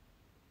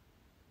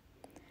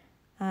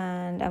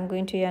 and I'm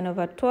going to yarn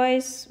over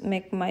twice,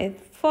 make my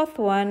 4th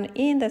one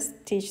in the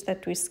stitch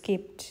that we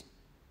skipped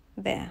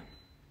there.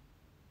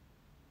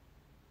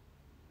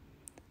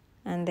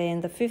 And then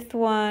the 5th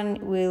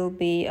one will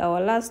be our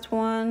last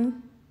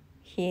one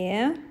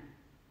here.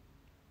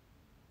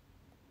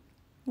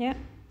 Yeah.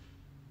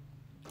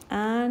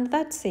 And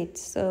that's it.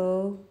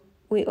 So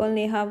we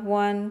only have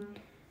one,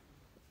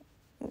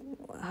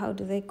 how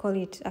do they call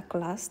it? A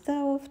cluster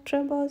of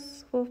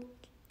trebles, of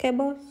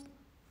cables,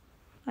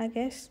 I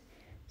guess.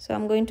 So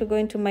I'm going to go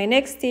into my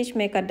next stitch,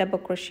 make a double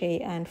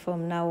crochet, and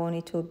from now on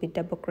it will be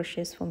double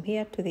crochets from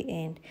here to the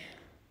end.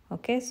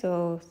 Okay,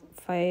 so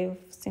 5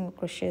 single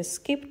crochets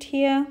skipped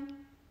here,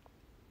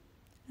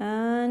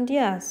 and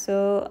yeah,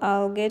 so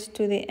I'll get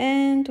to the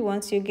end.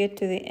 Once you get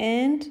to the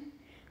end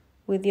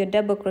with your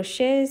double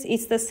crochets,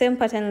 it's the same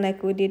pattern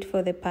like we did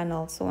for the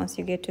panel. So once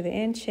you get to the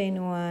end,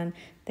 chain 1,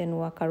 then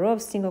work a row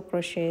of single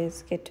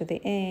crochets, get to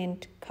the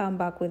end, come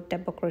back with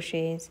double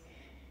crochets,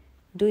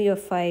 do your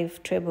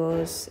 5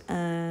 trebles,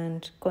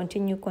 and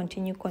continue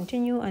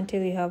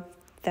until you have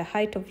the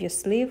height of your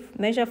sleeve.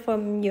 Measure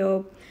from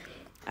your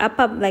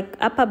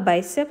upper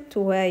bicep to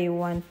where you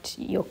want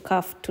your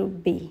cuff to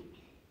be.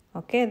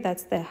 Okay,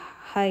 that's the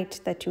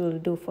height that you will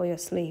do for your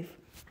sleeve.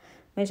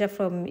 Measure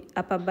from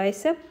upper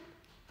biceps,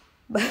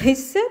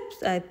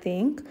 I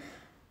think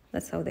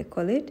that's how they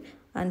call it,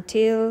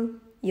 until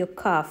your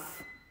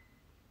cuff.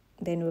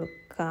 Then we'll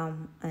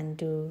come and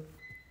do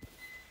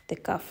the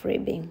cuff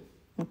ribbing.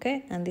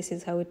 Okay, and this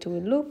is how it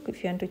will look.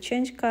 If you want to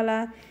change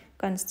color, you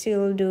can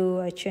still do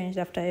a change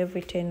after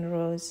every 10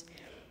 rows.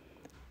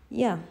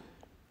 Yeah,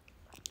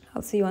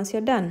 I'll see you once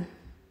you're done.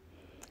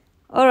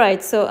 All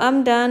right, so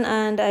I'm done,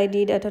 and I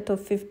did a total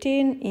of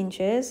 15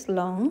 inches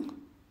long.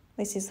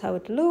 This is how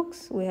it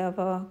looks. We have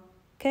our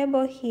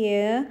cable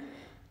here,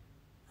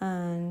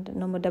 and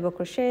normal double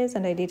crochets,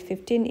 and I did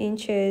 15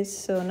 inches.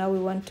 So now we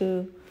want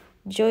to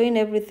join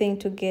everything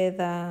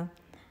together,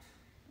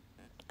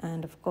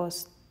 and of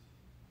course,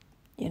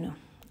 you know,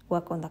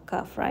 work on the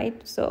cuff,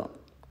 right? So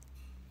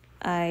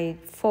I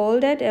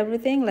folded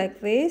everything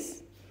like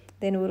this,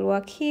 then we'll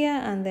work here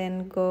and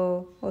then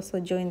go also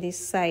join this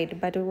side,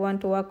 but we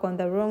want to work on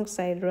the wrong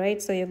side,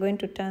 right? So you're going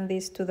to turn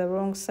this to the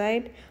wrong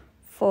side,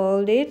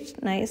 fold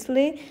it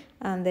nicely,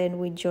 and then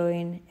we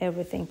join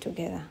everything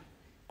together.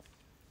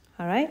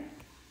 All right,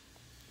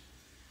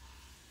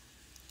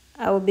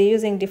 I will be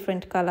using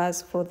different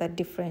colors for the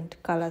different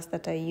colors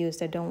that I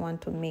used. I don't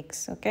want to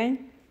mix, okay?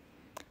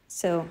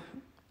 So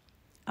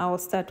I will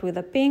start with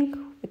the pink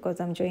because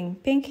I'm joining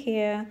pink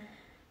here,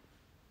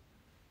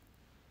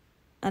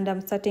 and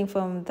I'm starting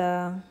from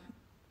the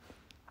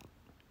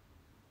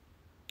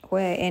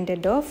where I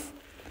ended off,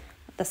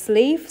 the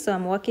sleeve. So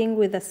I'm working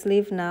with the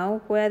sleeve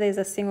now. Where there's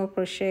a single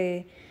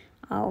crochet,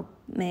 I'll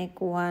make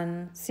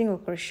one single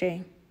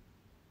crochet,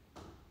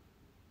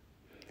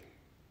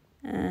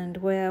 and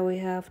where we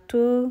have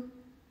the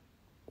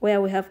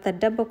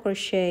double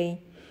crochet,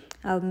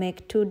 I'll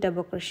make two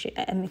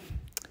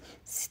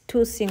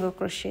single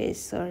crochets,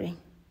 sorry.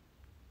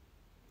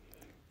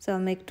 So I'll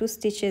make 2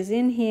 stitches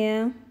in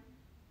here,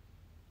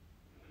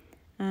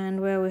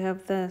 and where we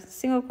have the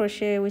single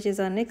crochet, which is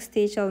our next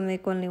stitch, I'll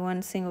make only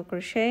 1 single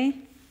crochet,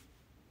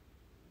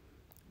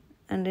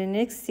 and the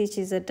next stitch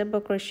is a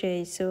double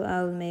crochet, so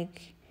I'll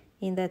make,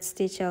 in that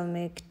stitch I'll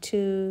make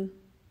 2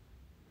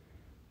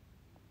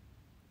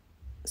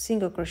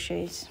 single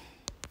crochets.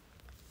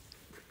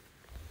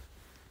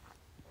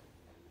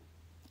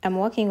 I'm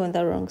working on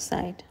the wrong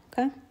side,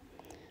 okay?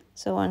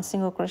 So 1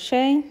 single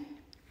crochet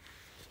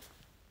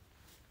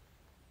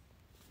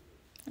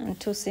and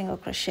 2 single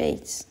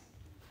crochets.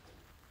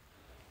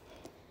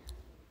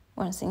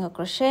 1 single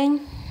crochet.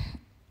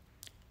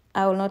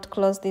 I will not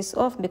close this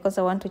off because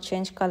I want to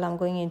change color. I'm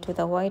going into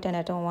the white and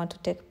I don't want to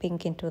take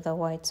pink into the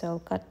white, so I'll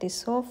cut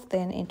this off,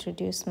 then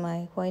introduce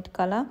my white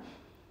color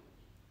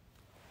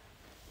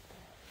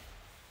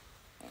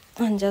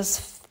and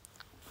just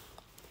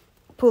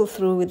pull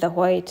through with the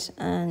white,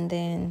 and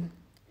then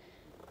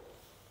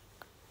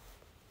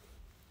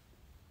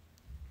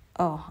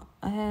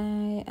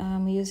I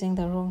am using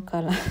the wrong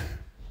color.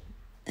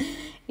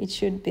 It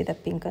should be the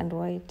pink and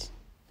white.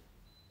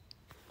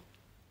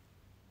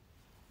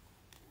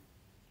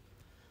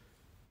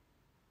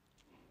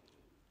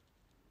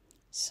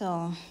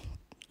 So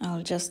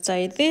I'll just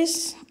tie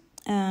this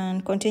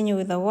and continue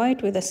with the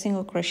white with a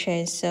single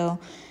crochet. So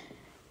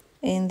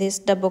in this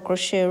double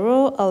crochet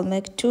row, I'll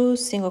make 2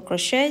 single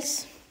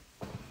crochets,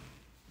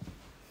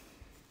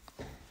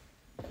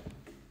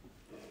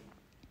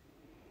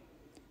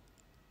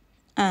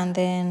 and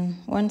then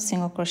 1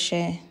 single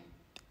crochet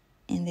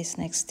in this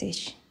next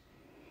stitch,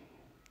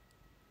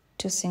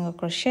 2 single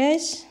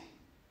crochets,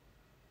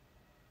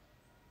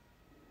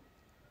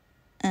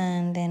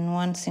 and then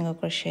 1 single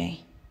crochet.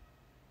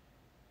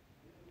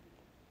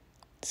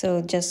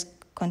 So just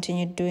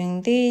continue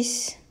doing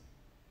this.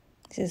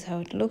 This is how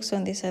it looks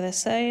on this other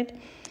side.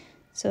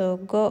 So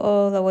go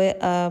all the way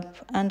up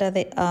under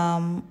the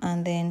arm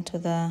and then to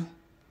the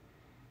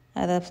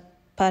other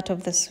part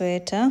of the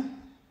sweater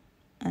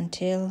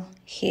until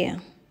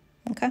here,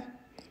 okay?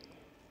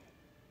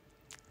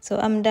 So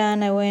I'm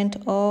done. I went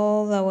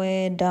all the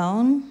way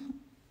down,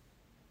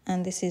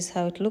 and this is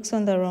how it looks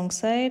on the wrong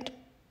side.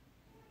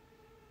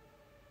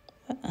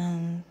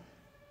 And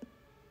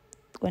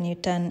when you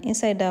turn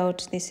inside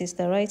out, this is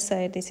the right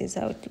side. This is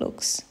how it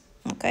looks.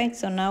 Okay,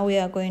 so now we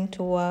are going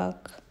to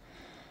work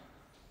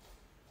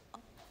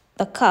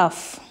the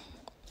cuff,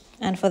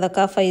 and for the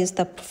cuff I use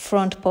the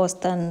front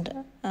post and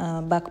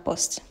back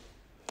post.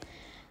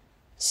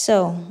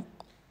 So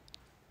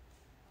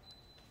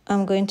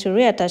I'm going to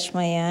reattach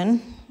my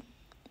yarn,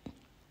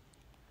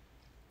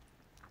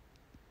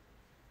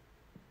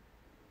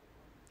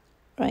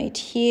 right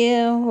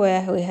here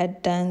where we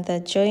had done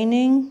the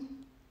joining.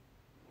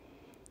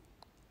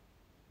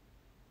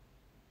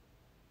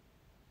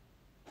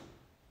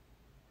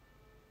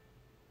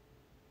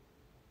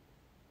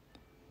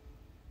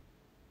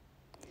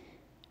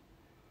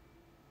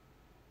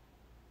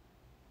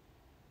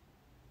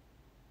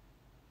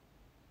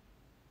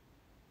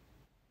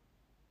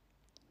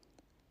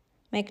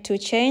 Make 2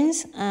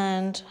 chains,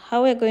 and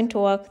how we're going to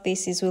work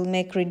this is we'll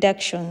make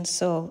reductions.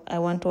 So I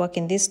want to work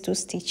in these 2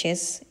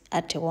 stitches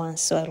at once.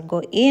 So I'll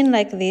go in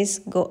like this,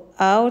 go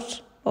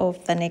out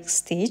of the next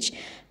stitch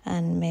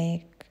and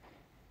make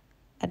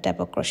a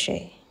double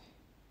crochet.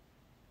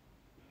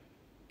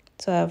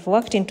 So I've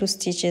worked in 2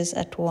 stitches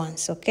at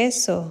once, okay?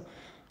 So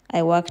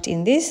I worked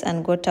in this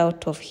and got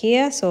out of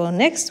here. So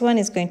next one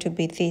is going to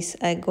be this.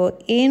 I go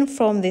in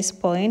from this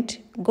point,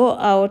 go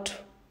out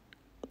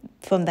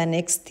from the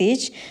next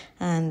stitch,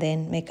 and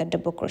then make a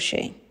double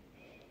crochet.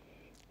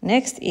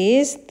 Next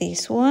is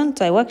this one.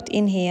 So I worked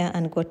in here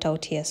and got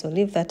out here, so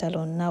leave that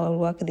alone. Now I'll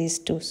work these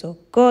 2. So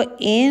go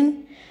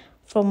in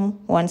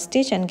from one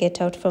stitch and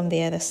get out from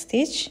the other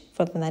stitch,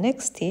 from the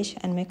next stitch,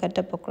 and make a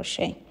double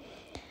crochet.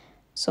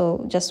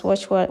 So just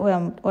watch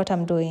what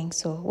I'm doing.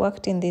 So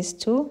worked in these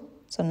two,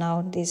 so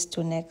now these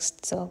two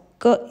next. So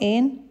go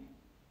in,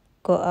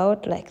 go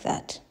out like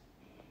that.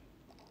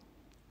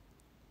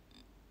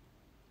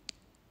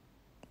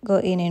 Go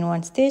in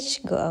one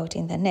stitch, go out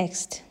in the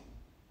next,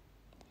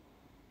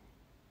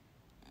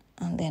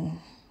 and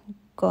then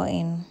go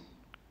in,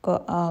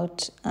 go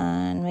out,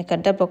 and make a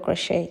double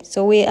crochet.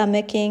 So we are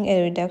making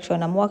a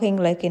reduction. I'm working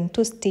like in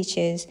 2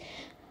 stitches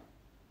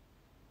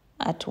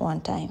at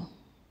one time,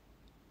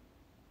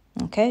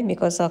 okay,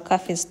 because our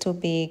cuff is too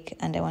big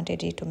and I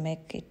wanted it to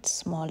make it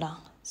smaller,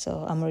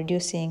 so I'm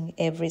reducing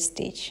every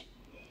stitch.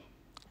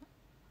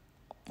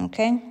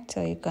 Okay,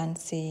 so you can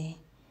see.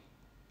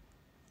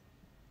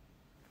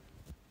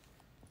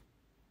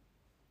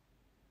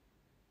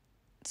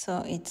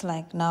 So it's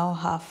like now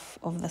half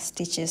of the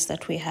stitches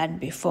that we had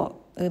before.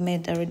 We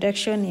made a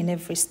reduction in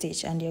every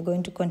stitch, and you're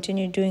going to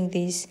continue doing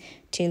this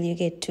till you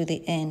get to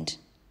the end.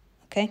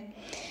 Okay,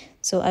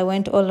 so I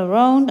went all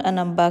around and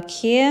I'm back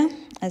here.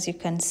 As you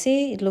can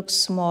see, it looks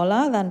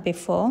smaller than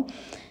before.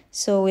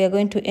 So we are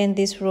going to end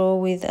this row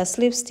with a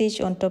slip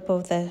stitch on top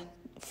of the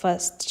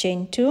first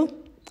chain 2,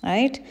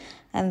 right?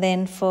 And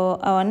then for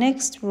our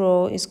next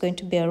row is going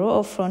to be a row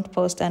of front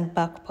post and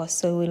back post.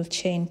 So we'll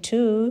chain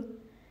 2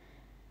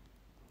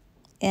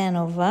 and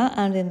over,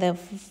 and in the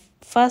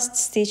first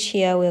stitch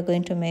here we're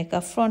going to make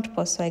a front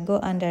post. So I go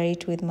under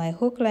it with my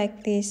hook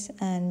like this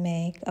and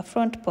make a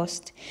front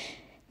post.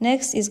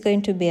 Next is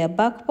going to be a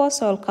back post,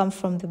 so I'll come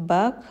from the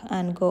back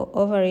and go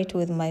over it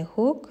with my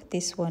hook,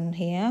 this one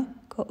here,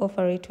 go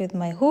over it with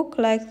my hook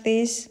like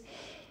this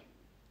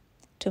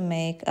to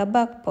make a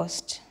back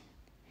post.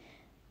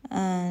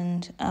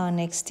 And our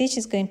next stitch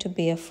is going to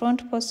be a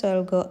front post, so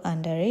I'll go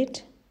under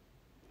it.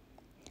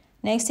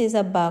 Next is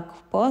a back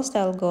post,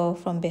 I'll go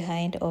from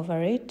behind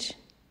over it.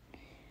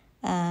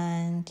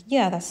 And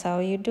yeah, that's how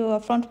you do a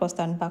front post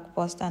and back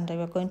post, and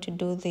we're going to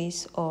do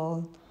this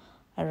all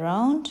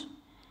around.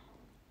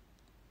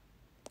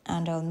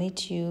 And I'll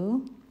meet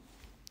you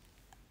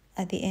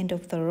at the end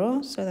of the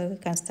row so that we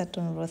can start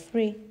on row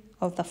 3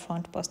 of the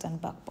front post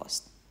and back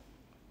post.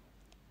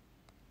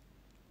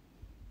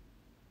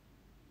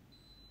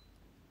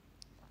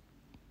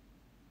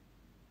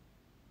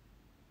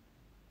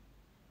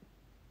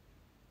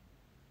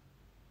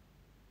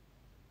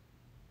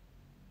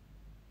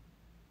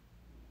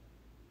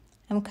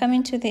 I'm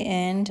coming to the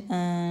end,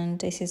 and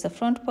this is a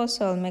front post,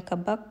 so I'll make a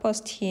back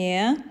post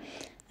here,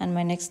 and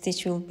my next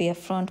stitch will be a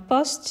front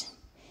post.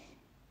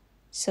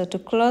 So to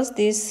close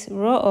this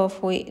row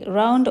off,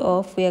 round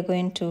off, we are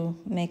going to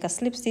make a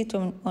slip stitch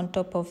on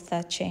top of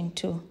the chain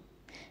 2.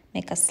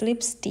 Make a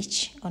slip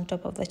stitch on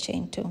top of the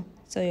chain 2.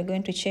 So you're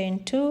going to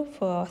chain 2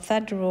 for our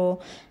third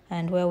row,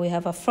 and where we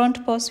have a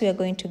front post, we are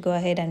going to go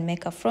ahead and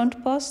make a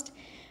front post.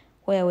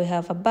 Where we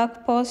have a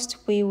back post,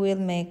 we will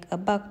make a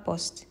back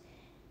post.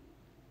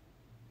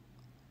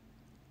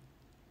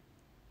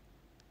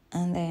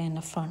 And then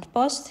a front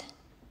post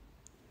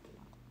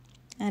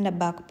and a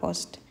back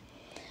post.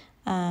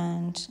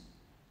 And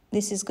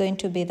this is going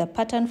to be the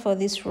pattern for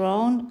this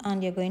round,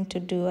 and you're going to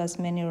do as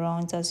many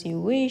rounds as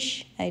you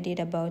wish. I did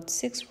about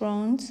 6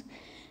 rounds.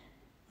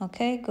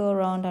 Okay, go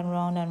round and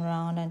round and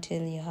round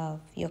until you have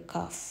your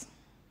cuff.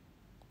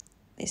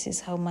 This is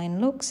how mine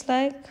looks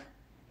like.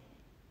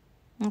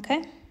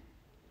 Okay.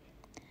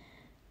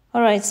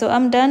 Alright, so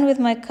I'm done with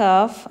my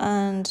cuff,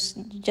 and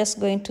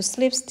just going to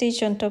slip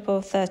stitch on top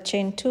of the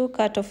chain 2,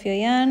 cut off your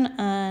yarn,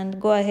 and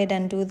go ahead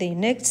and do the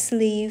next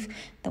sleeve.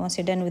 Then once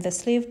you're done with the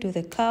sleeve, do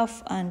the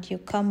cuff, and you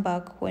come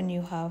back when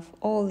you have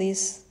all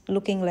this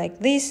looking like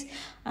this,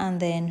 and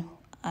then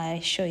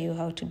I show you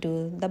how to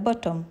do the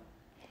bottom.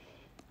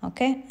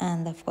 Okay,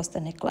 and of course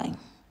the neckline.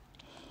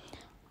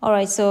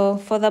 Alright, so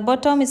for the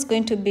bottom, it's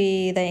going to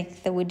be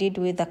like we did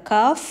with the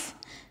cuff.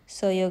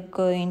 So you're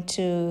going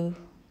to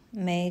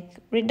make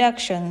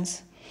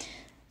reductions.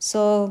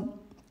 So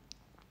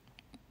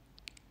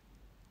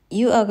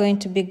you are going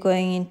to be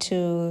going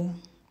into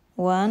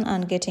 1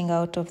 and getting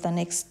out of the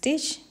next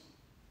stitch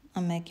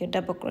and make your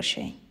double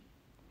crochet,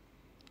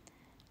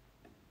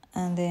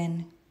 and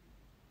then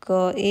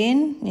go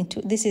in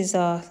into, this is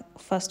our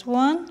first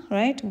one,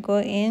 right? Go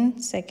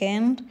in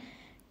second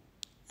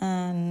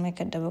and make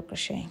a double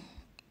crochet,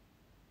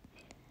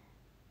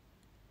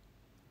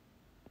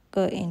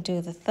 go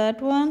into the third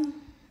one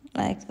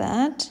like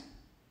that,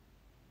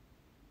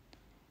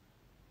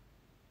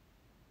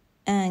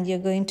 and you're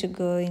going to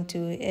go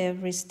into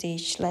every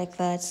stitch like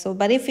that. So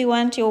but if you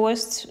want your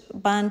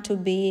waistband to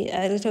be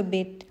a little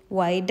bit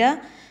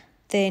wider,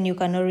 then you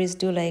can always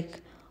do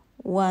like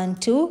 1,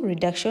 2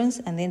 reductions,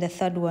 and then the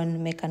third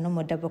one make a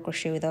normal double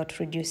crochet without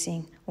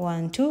reducing.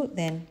 1, 2,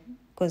 then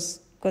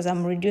because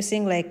I'm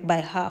reducing like by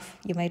half,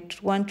 you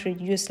might want to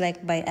reduce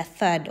like by a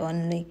third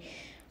only.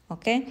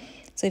 Okay,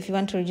 so if you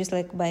want to reduce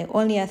like by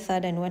only a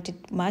third and want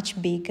it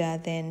much bigger,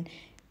 then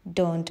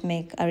don't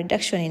make a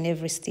reduction in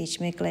every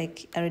stitch. Make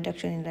like a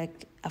reduction in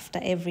like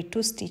after every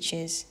 2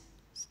 stitches.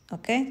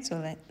 Okay, so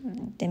like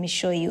let me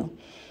show you.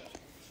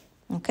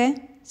 Okay,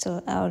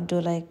 so I'll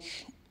do like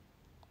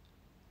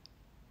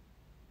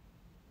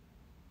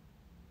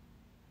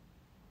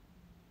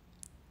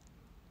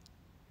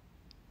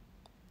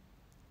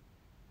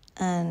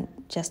and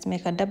just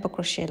make a double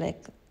crochet,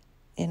 like,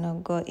 you know,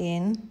 go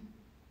in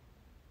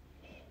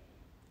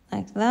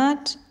like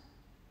that,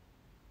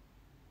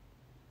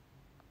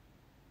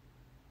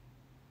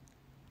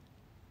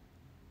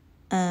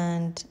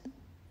 and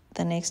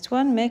the next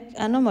one, make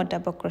a normal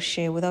double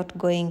crochet without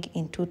going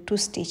into 2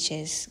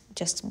 stitches,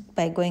 just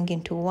by going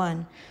into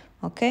 1.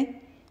 Okay,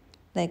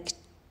 like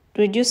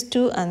reduce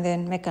 2 and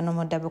then make a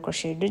normal double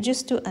crochet,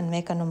 reduce 2 and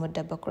make a normal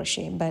double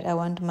crochet. But I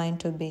want mine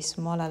to be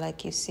smaller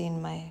like you see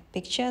in my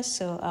picture,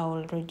 so I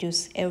will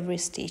reduce every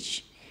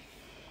stitch.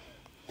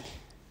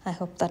 I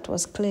hope that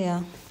was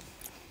clear.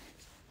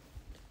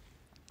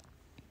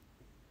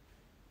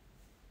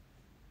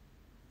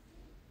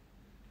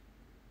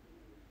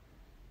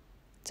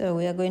 So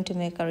we are going to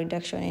make a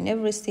reduction in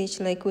every stitch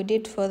like we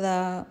did for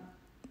the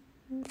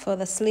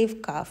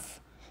sleeve cuff,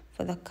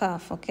 for the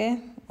cuff. Okay,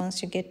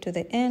 once you get to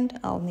the end,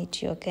 I'll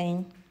meet you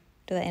again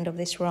to the end of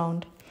this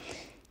round.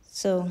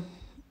 So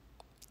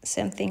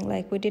same thing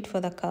like we did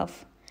for the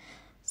cuff.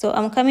 So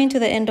I'm coming to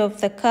the end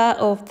of the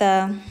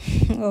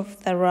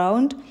of the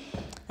round,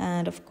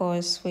 and of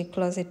course we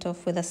close it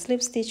off with a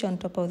slip stitch on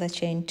top of the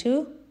chain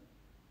 2.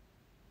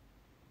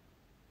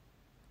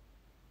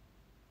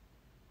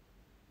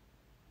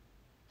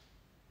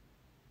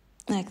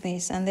 Like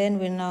this, and then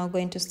we're now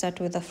going to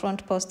start with the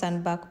front post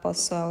and back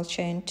post. So I'll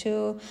chain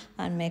 2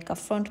 and make a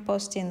front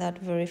post in that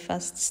very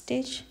first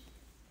stitch,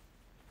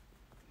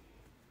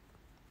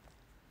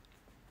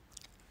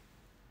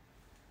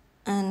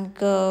 and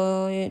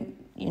go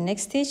your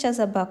next stitch as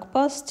a back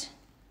post,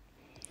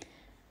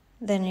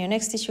 then your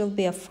next stitch will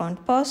be a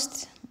front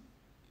post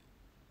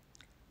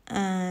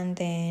and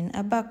then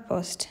a back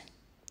post.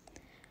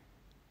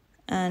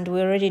 And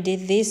we already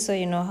did this, so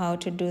you know how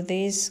to do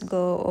this.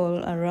 Go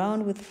all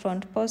around with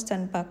front post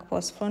and back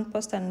post, front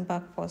post and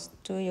back post.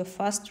 Do your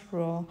first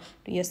row,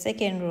 do your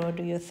second row,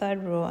 do your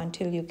third row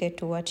until you get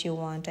to what you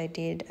want. I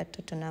did a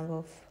total number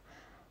of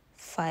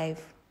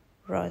 5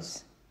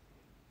 rows.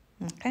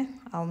 Okay,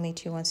 I'll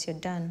meet you once you're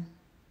done.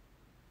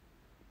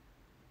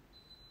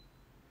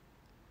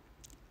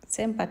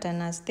 Same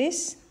pattern as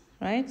this,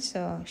 right?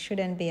 So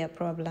shouldn't be a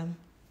problem.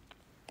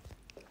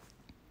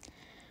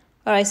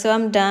 All right, so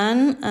I'm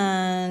done,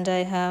 and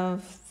I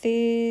have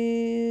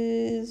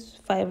these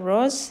 5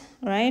 rows,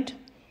 right?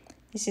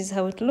 This is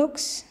how it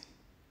looks.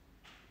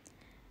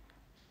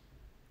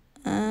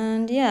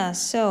 And yeah,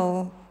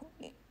 so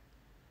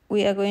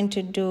we are going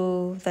to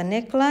do the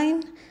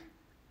neckline.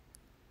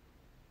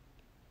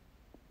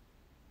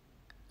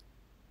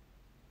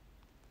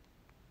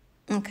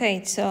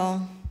 Okay, so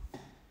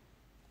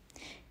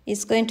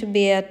it's going to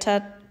be a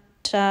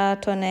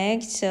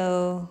turtleneck,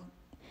 so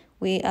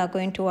we are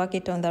going to work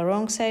it on the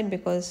wrong side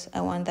because I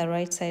want the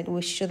right side.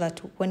 We show that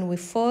when we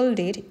fold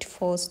it, it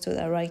falls to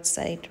the right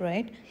side,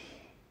 right?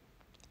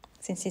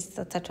 Since it's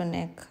the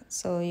turtleneck.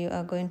 So you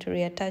are going to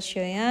reattach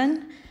your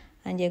yarn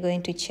and you're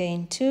going to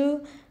chain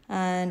 2.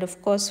 And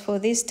of course, for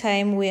this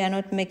time, we are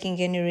not making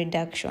any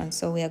reduction.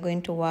 So we are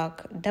going to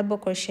work double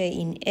crochet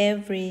in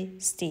every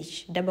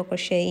stitch, double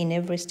crochet in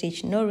every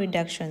stitch, no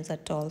reductions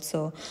at all.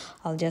 So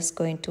I'll just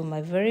go into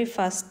my very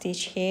first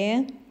stitch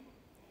here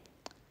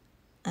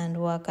and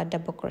work a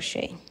double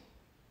crochet.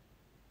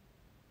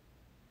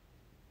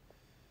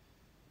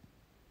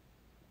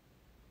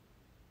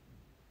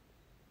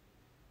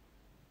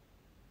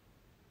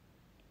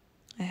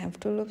 I have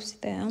 2 loops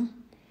there.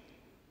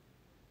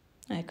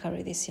 I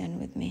carry this yarn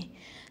with me.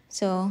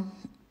 So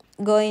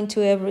go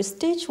into every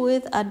stitch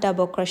with a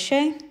double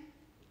crochet.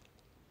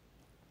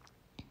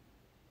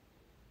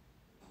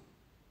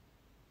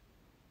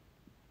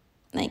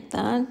 Like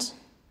that.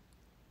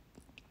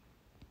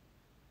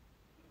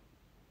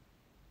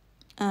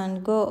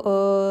 And go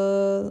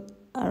all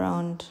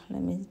around.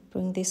 Let me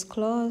bring this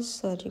close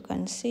so that you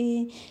can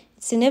see.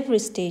 It's in every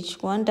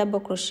stitch, 1 double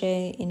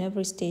crochet in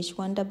every stitch,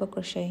 1 double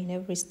crochet in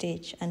every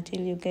stitch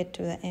until you get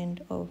to the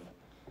end of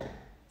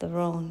the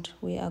round.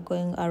 We are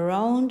going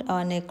around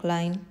our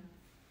neckline,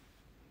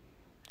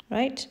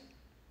 right?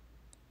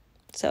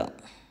 So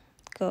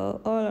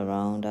go all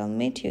around. I'll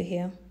meet you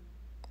here.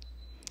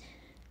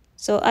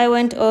 So I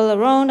went all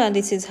around, and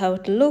this is how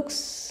it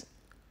looks.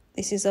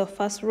 This is our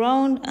first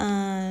round,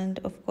 and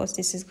of course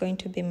this is going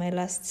to be my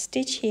last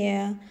stitch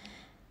here,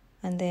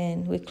 and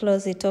then we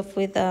close it off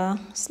with a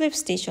slip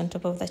stitch on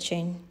top of the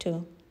chain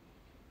 2.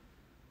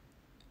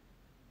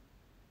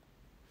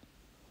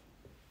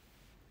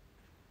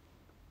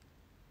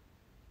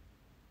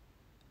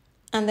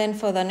 And then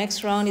for the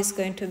next round is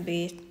going to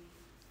be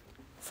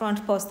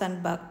front post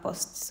and back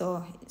post.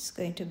 So it's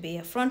going to be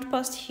a front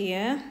post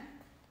here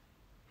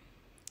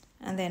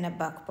and then a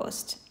back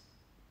post.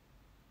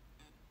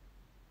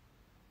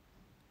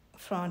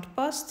 Front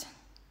post,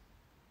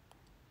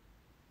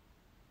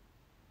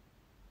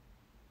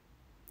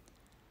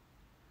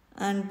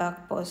 and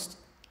back post,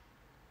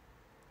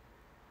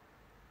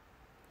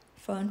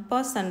 front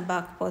post and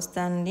back post.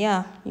 And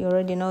yeah, you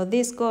already know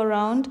this go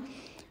around.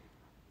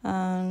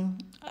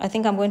 I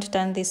think I'm going to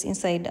turn this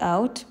inside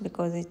out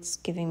because it's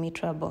giving me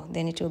trouble.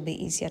 Then it will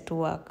be easier to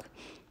work.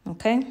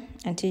 Okay,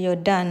 until you're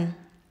done.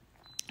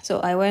 So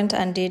I went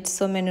and did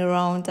so many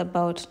rounds,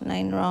 about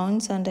 9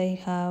 rounds, and I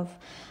have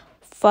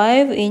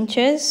 5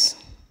 inches,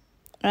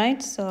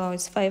 right? So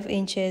it's 5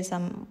 inches.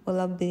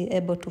 Will be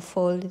able to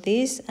fold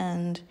this,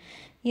 and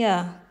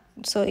yeah,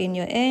 so in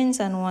your ends,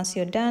 and once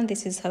you're done,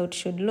 this is how it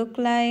should look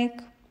like.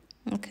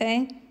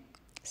 Okay,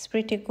 it's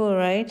pretty cool,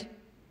 right?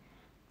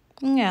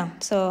 Yeah,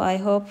 so I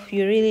hope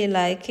you really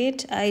like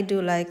it. I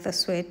do like the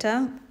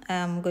sweater.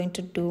 I'm going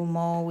to do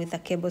more with the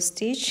cable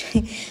stitch.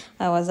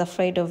 I was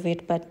afraid of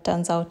it, but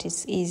turns out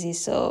it's easy.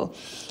 So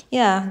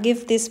yeah,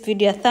 give this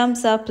video a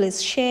thumbs up.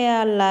 Please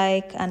share,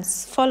 like, and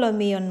follow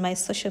me on my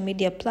social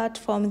media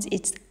platforms.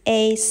 It's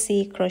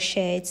AC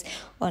Crochets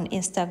on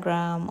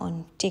Instagram,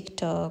 on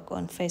TikTok,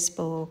 on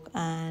Facebook.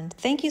 And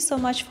thank you so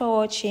much for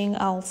watching.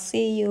 I'll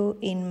see you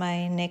in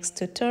my next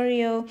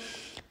tutorial.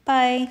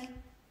 Bye.